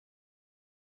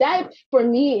 that for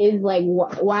me is like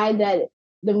why that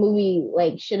the movie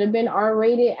like should have been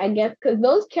R-rated, I guess, because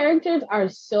those characters are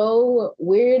so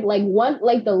weird. Like one,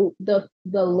 like the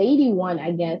lady one,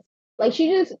 I guess, like she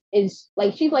just is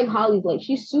like, she's like Holly's, like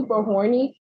she's super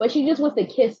horny, but she just wants to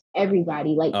kiss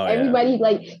everybody. Like everybody,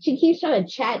 like she keeps trying to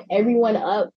chat everyone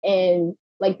up and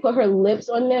like put her lips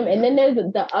on them. And then there's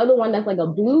the other one that's like a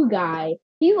blue guy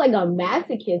he's like a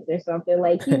masochist or something.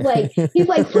 Like he's like,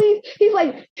 please, he's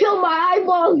like, peel my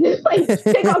eyeballs, just like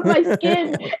take off my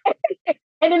skin.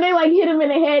 And then they like hit him in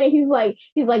the head, and he's like,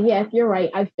 yes, you're right,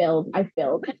 I failed.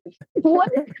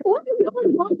 What is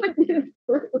going on with this?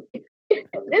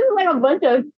 This is like a bunch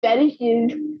of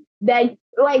fetishes that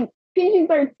like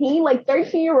PG-13, like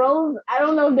 13-year-olds. I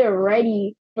don't know if they're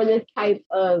ready for this type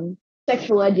of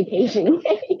sexual education.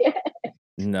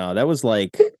 No, that was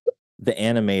like the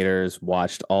animators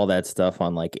watched all that stuff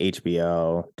on like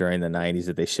HBO during the 90s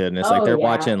that they shouldn't. It's like they're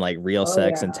watching like Real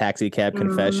Sex and Taxi Cab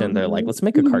Confession. They're like, let's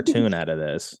make a cartoon out of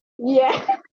this. Yeah.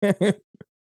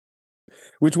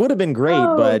 Which would have been great,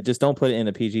 but just don't put it in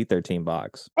a PG-13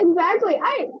 box. Exactly.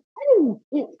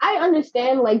 I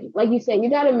understand, like you said, you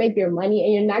got to make your money,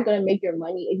 and you're not going to make your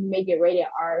money if you make it rated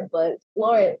R. But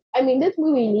Lord, I mean, this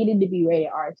movie needed to be rated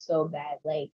R so bad.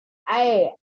 Like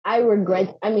I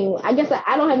regret. I mean, I guess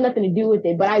I don't have nothing to do with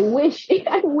it, but I wish it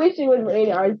was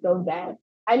rated R so bad.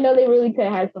 I know they really could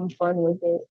have had some fun with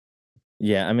it.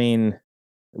 Yeah, I mean,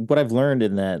 what I've learned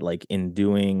in that, like in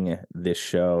doing this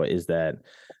show, is that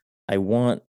I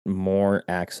want more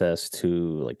access to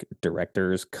like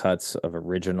directors' cuts of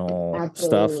original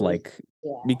stuff, like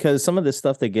because some of this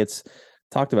stuff that gets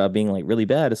talked about being like really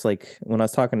bad, it's like when I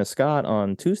was talking to Scott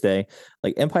on Tuesday,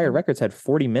 like Empire Records had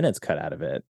 40 minutes cut out of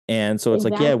it. And so it's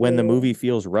like, yeah, when the movie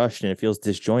feels rushed and it feels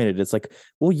disjointed, it's like,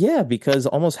 well, yeah, because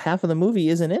almost half of the movie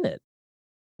isn't in it.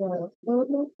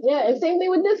 Yeah, and same thing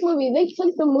with this movie. They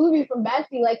took the movie from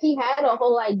Bashki, like he had a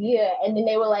whole idea, and then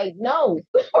they were like, "No,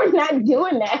 we're not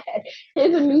doing that.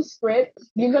 Here's a new script.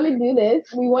 You're gonna do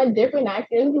this. We want different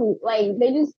actors." Like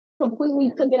they just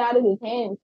completely took it out of his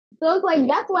hands. So it's like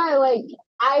that's why, like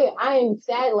I am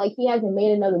sad, like he hasn't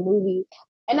made another movie,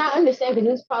 and I understand because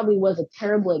this probably was a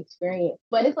terrible experience.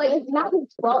 But it's like it's not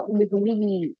his fault if the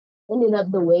movie ended up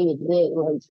the way it did.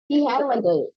 Like he had like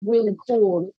a really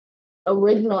cool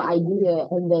original idea,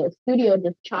 and the studio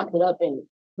just chopped it up and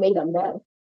made a mess.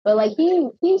 But like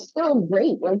he's still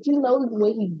great. Like he knows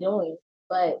what he's doing.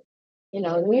 But you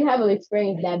know, when you have an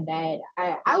experience that bad,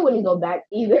 I wouldn't go back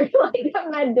either. Like I'm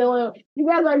not doing. You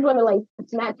guys aren't going to like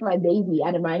snatch my baby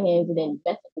out of my hands and then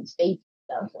mess up his face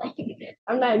and stuff. Like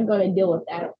I'm not going to deal with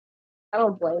that. I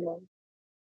don't blame him.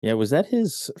 Yeah, was that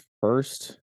his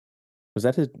first? Was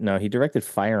that his? No, he directed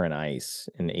Fire and Ice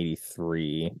in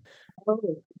 '83.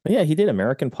 But yeah, he did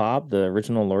American Pop, the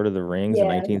original Lord of the Rings in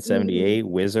 1978,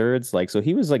 Wizards. Like, so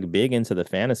he was like big into the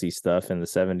fantasy stuff in the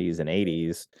 70s and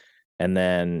 80s. And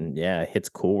then, yeah, hits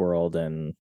Cool World. And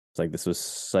it's like, this was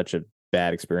such a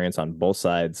bad experience on both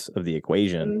sides of the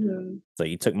equation. So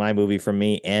you took my movie from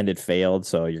me and it failed.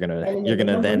 So you're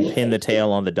gonna then pin the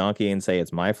tail on the donkey and say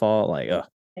it's my fault. Like, ugh.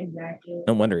 Exactly.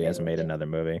 No wonder he hasn't made another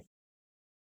movie.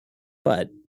 But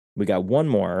we got one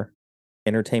more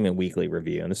Entertainment Weekly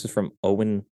review, and this is from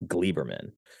Owen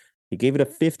Gleiberman. He gave it a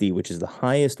 50, which is the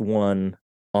highest one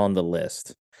on the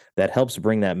list. That helps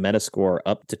bring that Metascore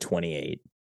up to 28,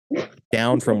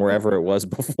 down from wherever it was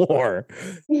before.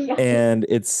 And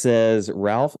it says,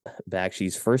 Ralph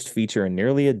Bakshi's first feature in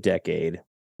nearly a decade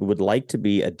would like to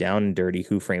be a down and dirty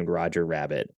Who Framed Roger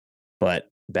Rabbit, but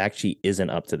Bakshi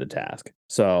isn't up to the task.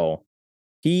 So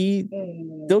he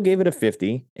still gave it a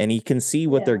 50, and he can see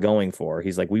what they're going for.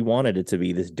 He's like, we wanted it to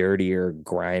be this dirtier,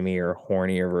 grimier,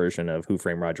 hornier version of Who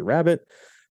Framed Roger Rabbit,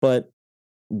 but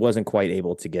wasn't quite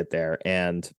able to get there.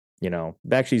 And, you know,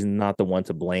 Bakshi's not the one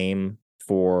to blame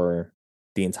for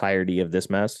the entirety of this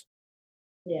mess.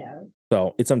 Yeah.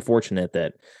 So it's unfortunate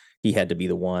that he had to be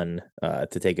the one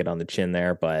to take it on the chin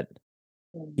there, but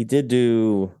he did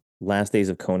do Last Days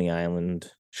of Coney Island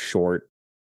short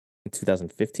in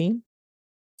 2015.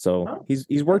 So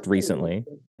he's worked recently,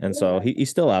 and so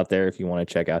he's still out there if you want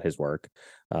to check out his work.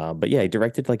 But yeah, he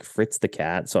directed like Fritz the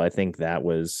Cat, so I think that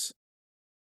was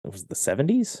the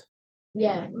 70s.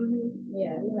 Yeah,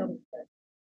 yeah.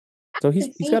 So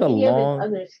he's got a long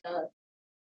other stuff,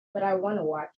 but I want to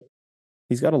watch it.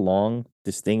 He's got a long,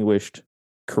 distinguished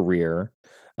career.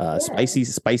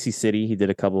 Spicy City, he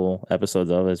did a couple episodes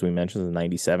of, as we mentioned, in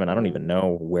 '97. I don't even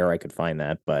know where I could find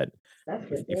that, but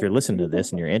if you're listening to this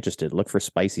and you're interested, look for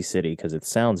Spicy City, because it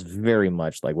sounds very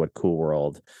much like what Cool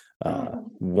World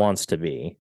wants to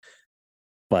be.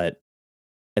 But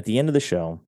at the end of the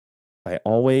show, I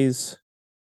always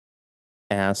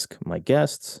ask my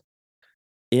guests,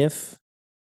 if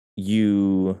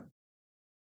you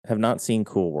have not seen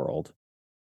Cool World,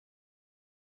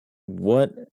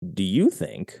 what do you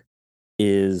think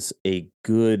is a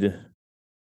good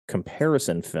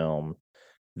comparison film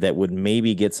that would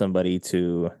maybe get somebody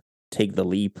to take the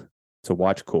leap to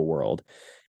watch Cool World?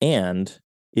 And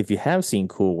if you have seen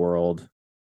Cool World,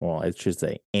 Well, it should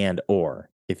say and or.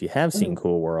 If you have seen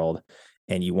Cool World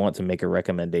and you want to make a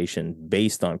recommendation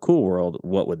based on Cool World,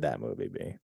 what would that movie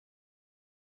be?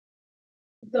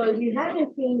 So if you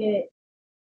haven't seen it,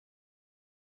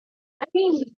 I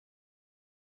mean,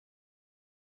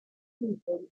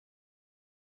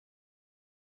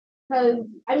 because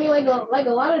I mean, like a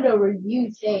lot of the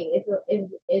reviews say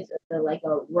it's like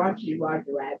a raunchy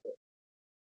Roger Rabbit.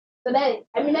 So that,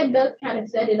 I mean, that does kind of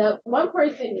set it up. One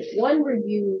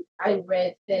review I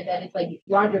read said that it's like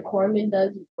Roger Corman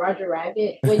does Roger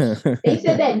Rabbit, which they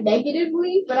said that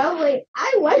negatively, but I was like,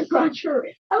 I like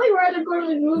Roger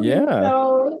Corman's movies, Yeah.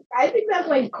 so I think that's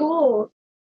like cool,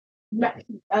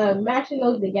 matching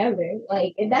those together.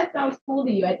 Like, if that sounds cool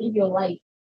to you, I think you'll like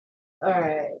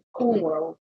Cool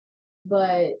World.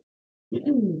 But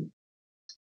man,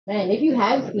 if you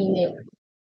have seen it,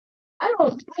 I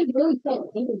really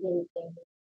can't think of anything.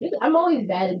 I'm always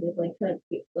bad at this,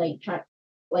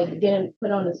 like getting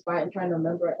put on the spot and trying to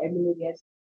remember every movie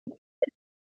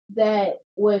that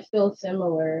would feel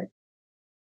similar.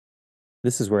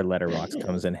 This is where Letterboxd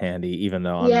comes in handy, even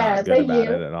though I'm Yeah, not good thank about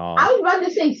you. it at all. I was about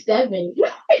to say 7,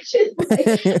 which is like,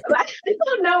 I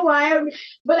don't know why,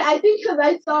 but I think because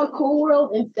I saw Cool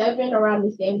World and 7 around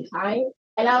the same time,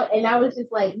 and I was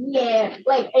just like, yeah,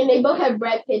 like, and they both have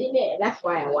Brad Pitt in it, and that's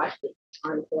why I watched it.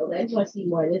 Honestly, I just want to see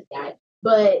more of this guy.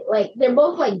 But like, they're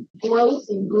both like gross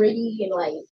and gritty and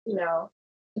like,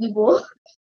 evil.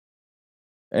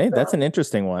 Hey, that's an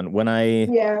interesting one. When I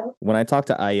Yeah. talked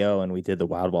to IO and we did the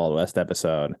Wild Wild West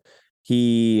episode,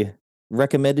 he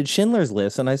recommended Schindler's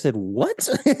List, and I said, "What?"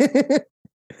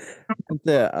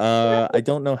 I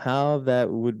don't know how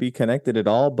that would be connected at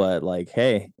all, but like,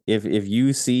 hey, if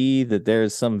you see that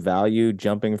there's some value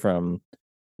jumping from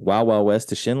Wild Wild West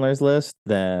to Schindler's List,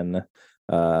 then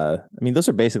I mean, those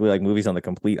are basically like movies on the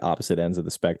complete opposite ends of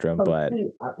the spectrum. But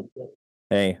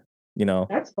hey,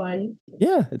 That's fun.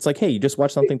 yeah, it's like, hey, you just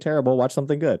watch something terrible, watch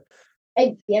something good.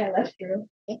 Yeah, that's true.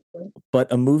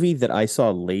 But a movie that I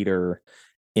saw later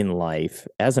in life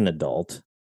as an adult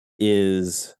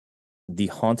is The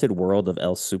Haunted World of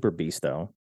El Super Beasto.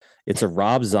 It's a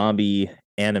Rob Zombie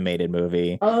animated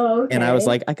movie. Oh, okay. And I was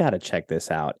like, I gotta check this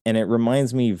out. And it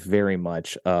reminds me very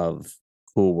much of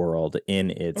Cool World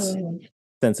in its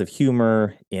sense of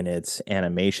humor, in its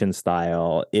animation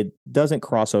style. It doesn't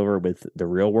cross over with the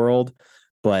real world,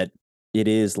 but it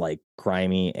is like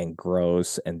grimy and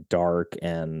gross and dark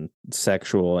and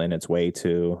sexual in its way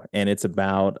too. And it's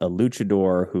about a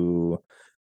luchador who,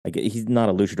 like, he's not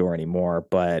a luchador anymore,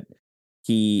 but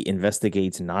he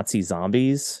investigates Nazi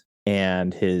zombies,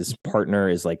 and his partner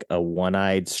is like a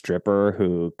one-eyed stripper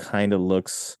who kind of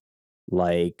looks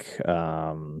like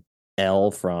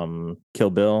Elle from Kill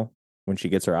Bill when she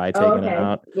gets her eye taken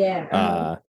out.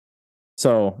 Yeah.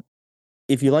 So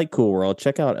if you like Cool World,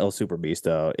 check out El Super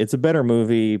Beasto. It's a better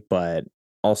movie, but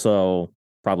also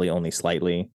probably only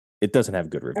slightly. It doesn't have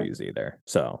good reviews either.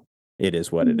 So it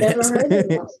is what it Never is. heard of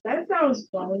that. That sounds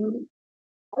fun.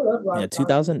 I love Rob Yeah,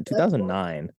 Zombie.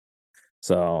 2009.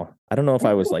 So I don't know if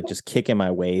I was like just kicking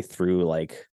my way through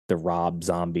like the Rob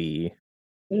Zombie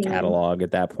catalog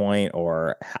at that point,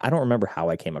 or I don't remember how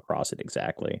I came across it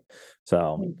exactly.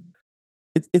 So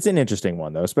it's an interesting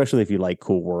one though, especially if you like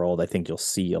Cool World. I think you'll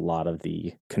see a lot of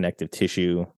the connective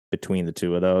tissue between the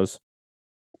two of those.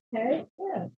 Okay,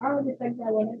 yeah, I would expect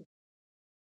that one.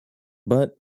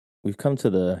 But we've come to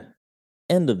the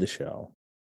end of the show.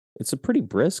 It's a pretty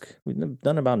brisk. We've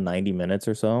done about 90 minutes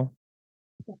or so.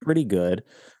 Pretty good.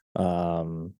 We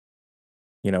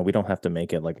don't have to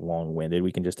make it like long-winded.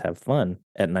 We can just have fun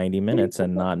at 90 minutes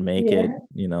and not make it,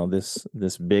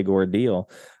 this big ordeal.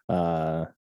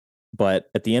 But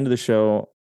at the end of the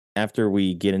show, after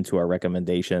we get into our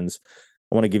recommendations,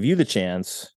 I want to give you the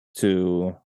chance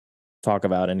to talk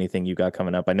about anything you got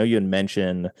coming up. I know you had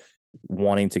mentioned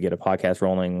wanting to get a podcast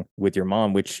rolling with your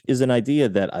mom, which is an idea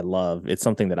that I love. It's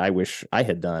something that I wish I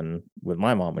had done with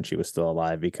my mom when she was still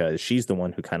alive, because she's the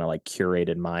one who kind of like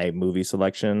curated my movie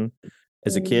selection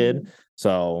as a kid.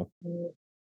 So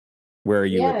where are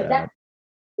you with that?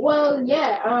 Well,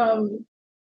 yeah,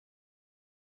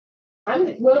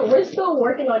 we're still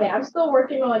working on it. I'm still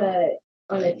working on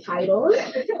a title.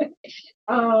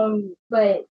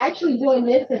 But actually doing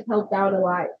this has helped out a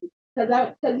lot because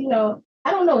I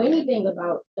don't know anything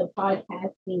about the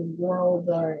podcasting world,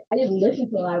 or I didn't listen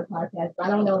to a lot of podcasts, but I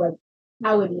don't know like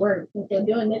how it works. And so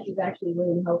doing this is actually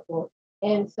really helpful.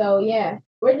 And so yeah,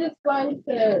 we're just going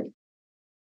to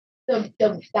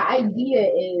the idea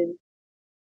is,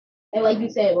 and like you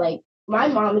said, like my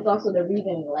mom is also the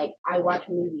reason like I watch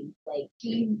movies. Like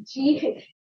she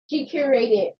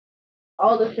curated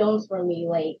all the films for me.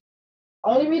 Like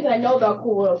only reason I know about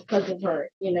Cool World is because of her,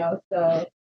 you know. So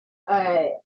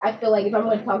I feel like if I'm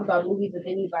going to talk about movies with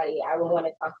anybody, I would want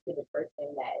to talk to the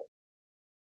person that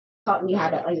taught me how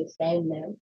to understand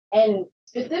them. And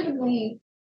specifically,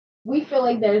 we feel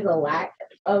like there's a lack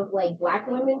of like Black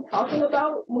women talking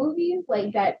about movies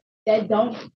like that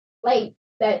don't like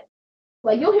that.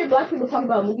 Like you'll hear Black people talk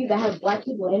about movies that have Black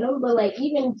people in them, but like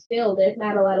even still, there's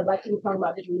not a lot of Black people talking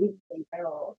about just movies in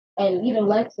general, and even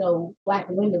less so Black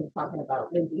women talking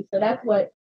about movies. So that's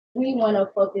what we want to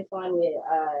focus on with,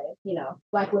 you know,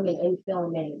 Black women in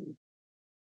film and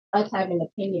us having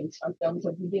opinions on film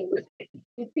because we deal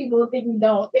with people who think we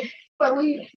don't, but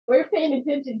we're paying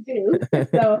attention too.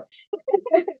 So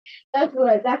that's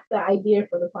the idea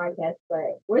for the podcast.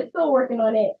 But we're still working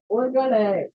on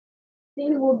it.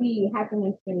 Things will be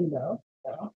happening soon though.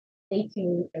 So stay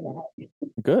tuned for that.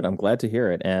 Good. I'm glad to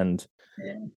hear it. And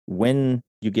Yeah. when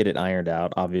you get it ironed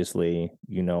out, obviously,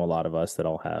 you know, a lot of us that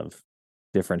all have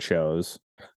different shows.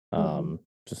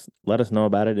 Just let us know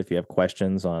about it if you have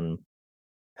questions on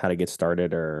how to get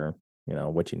started or, you know,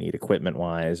 what you need equipment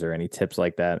wise or any tips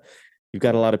like that. You've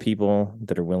got a lot of people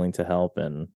that are willing to help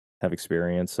and have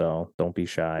experience. So don't be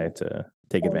shy to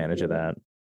take advantage of that.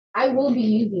 I will be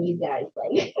using you guys,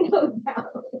 like no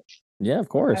doubt. Yeah, of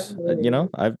course. You know,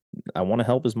 I want to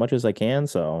help as much as I can.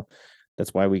 So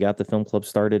that's why we got the film club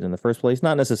started in the first place.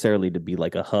 Not necessarily to be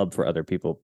like a hub for other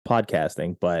people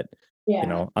podcasting, but you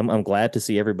know, I'm glad to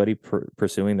see everybody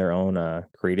pursuing their own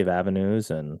creative avenues,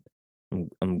 and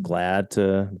I'm glad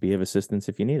to be of assistance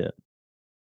if you need it.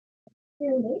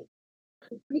 Really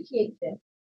appreciate that.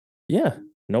 Yeah,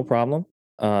 no problem.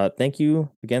 Thank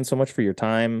you again so much for your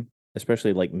time,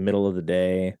 especially like middle of the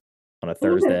day on a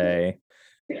Thursday.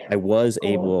 I was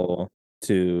able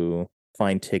to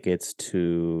find tickets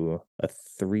to a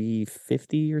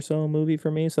 350 or so movie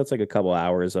for me. So that's like a couple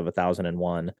hours of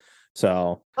 1001.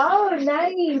 So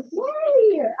Nice.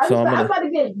 Yay. I'm about to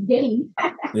get giddy.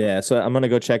 yeah, so I'm gonna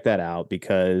go check that out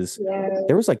because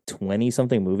there was like 20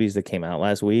 something movies that came out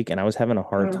last week, and I was having a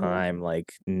hard time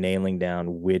like nailing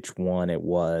down which one it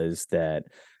was that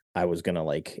I was gonna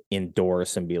like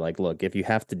endorse and be like, look, if you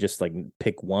have to just like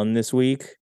pick one this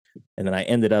week. And then I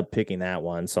ended up picking that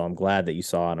one. So I'm glad that you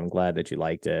saw it. I'm glad that you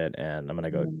liked it. And I'm going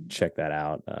to go check that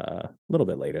out a little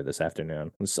bit later this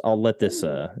afternoon. I'll let this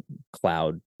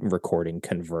cloud recording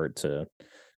convert to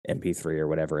MP3 or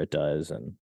whatever it does.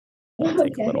 And it'll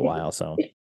take a little while. So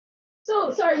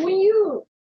sorry, when you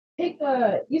pick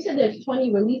you said there's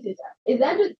 20 releases. Is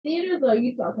that just theaters or are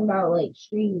you talking about like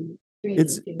streaming?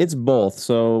 It's both.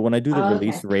 So when I do the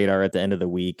release radar at the end of the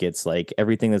week, it's like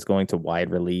everything that's going to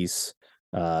wide release.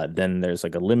 Then there's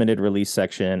like a limited release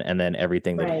section, and then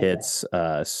everything that hits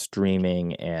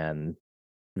streaming and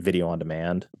video on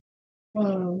demand.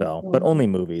 So, but only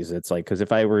movies. It's like, because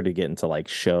if I were to get into like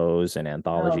shows and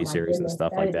anthology series and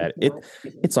stuff like that,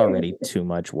 it's already too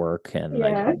much work, and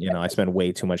I spend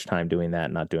way too much time doing that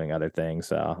and not doing other things.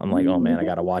 So I'm like, oh man, I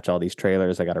got to watch all these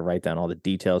trailers. I got to write down all the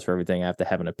details for everything. I have to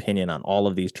have an opinion on all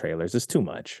of these trailers. It's too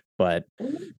much, but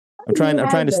I'm trying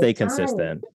to stay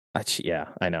consistent. Yeah,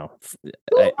 I know.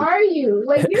 Who are you?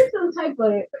 Like you're some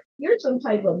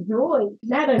type of droid,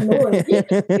 not a droid.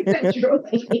 You're a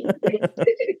droid.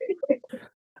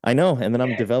 I know, and then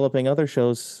I'm developing other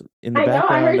shows in the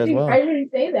background as well. I heard you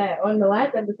say that on the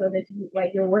last episode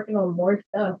that you're working on more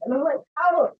stuff, and I'm like,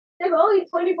 how? There's only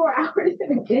 24 hours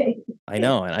in a day. I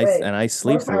know, and I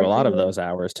sleep through a lot of those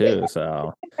hours too.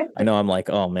 So I know I'm like,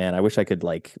 oh man, I wish I could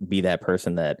like be that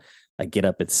person that I get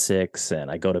up at 6 and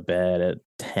I go to bed at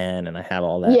 10 and I have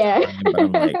all that time. But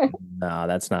I'm like, no,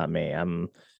 that's not me.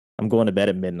 I'm going to bed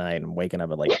at midnight and waking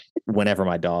up at like whenever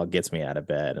my dog gets me out of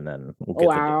bed, and then we'll get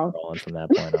the day rolling from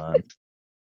that point on.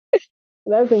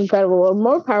 That's incredible. Well,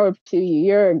 more power to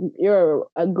you. You're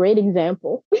a great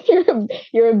example.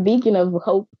 You're a beacon of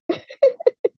hope.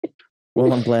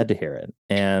 Well, I'm glad to hear it.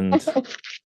 And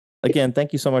again,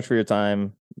 thank you so much for your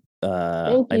time.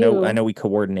 I know we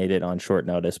coordinated on short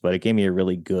notice, but it gave me a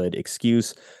really good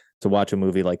excuse to watch a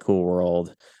movie like Cool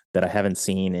World that I haven't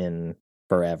seen in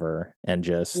forever, and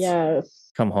just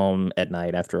come home at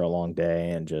night after a long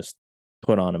day and just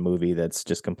put on a movie that's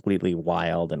just completely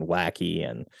wild and wacky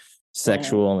and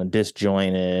sexual and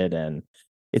disjointed, and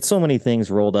it's so many things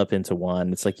rolled up into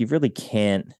one. It's like you really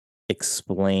can't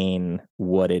explain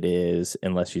what it is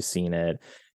unless you've seen it.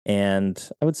 And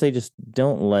I would say just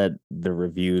don't let the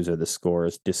reviews or the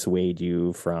scores dissuade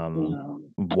you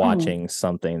from watching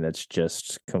something that's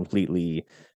just completely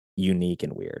unique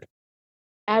and weird.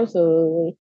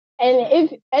 Absolutely.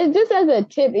 And just as a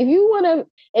tip,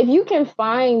 if you can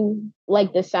find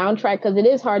like the soundtrack, because it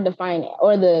is hard to find,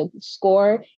 or the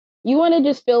score, you want to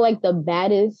just feel like the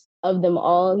baddest of them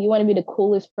all. You want to be the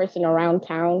coolest person around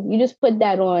town. You just put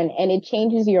that on and it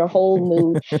changes your whole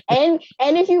mood. And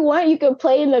if you want, you could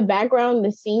play in the background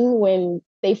the scene when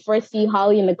they first see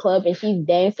Holly in the club and she's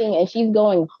dancing and she's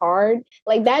going hard.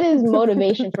 Like that is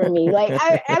motivation for me. Like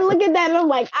I look at that and I'm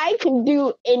like, I can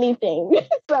do anything.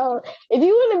 So if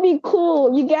you want to be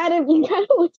cool, you gotta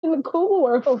listen to Cool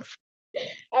World.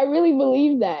 I really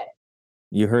believe that.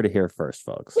 You heard it here first,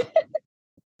 folks.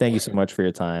 Thank you so much for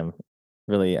your time.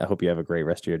 Really, I hope you have a great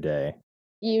rest of your day.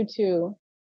 You too.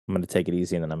 I'm going to take it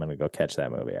easy and then I'm going to go catch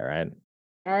that movie. All right.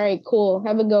 All right, cool.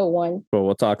 Have a good one. Cool.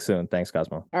 We'll talk soon. Thanks,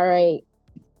 Kazmo. All right.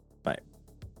 Bye.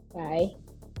 Bye.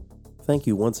 Thank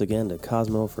you once again to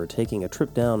Kazmo for taking a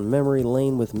trip down memory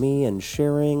lane with me and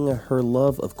sharing her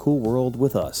love of Cool World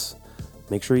with us.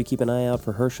 Make sure you keep an eye out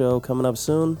for her show coming up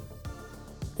soon.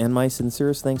 And my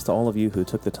sincerest thanks to all of you who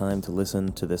took the time to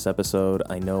listen to this episode.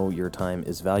 I know your time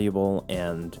is valuable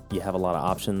and you have a lot of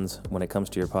options when it comes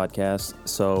to your podcast.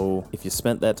 So if you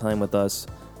spent that time with us,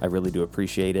 I really do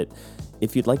appreciate it.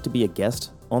 If you'd like to be a guest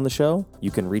on the show,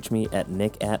 you can reach me at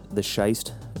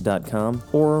nick@thesheist.com,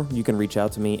 or you can reach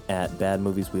out to me at Bad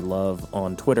Movies We Love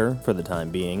on Twitter for the time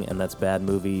being, and that's Bad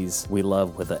Movies We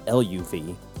Love with a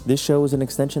L-U-V. This show is an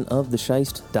extension of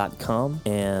thesheist.com,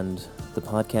 and the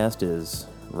podcast is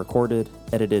recorded,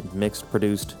 edited, mixed,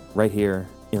 produced right here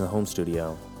in the home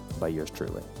studio by yours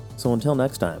truly. So until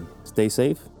next time, stay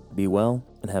safe, be well,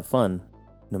 and have fun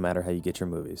no matter how you get your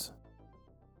movies.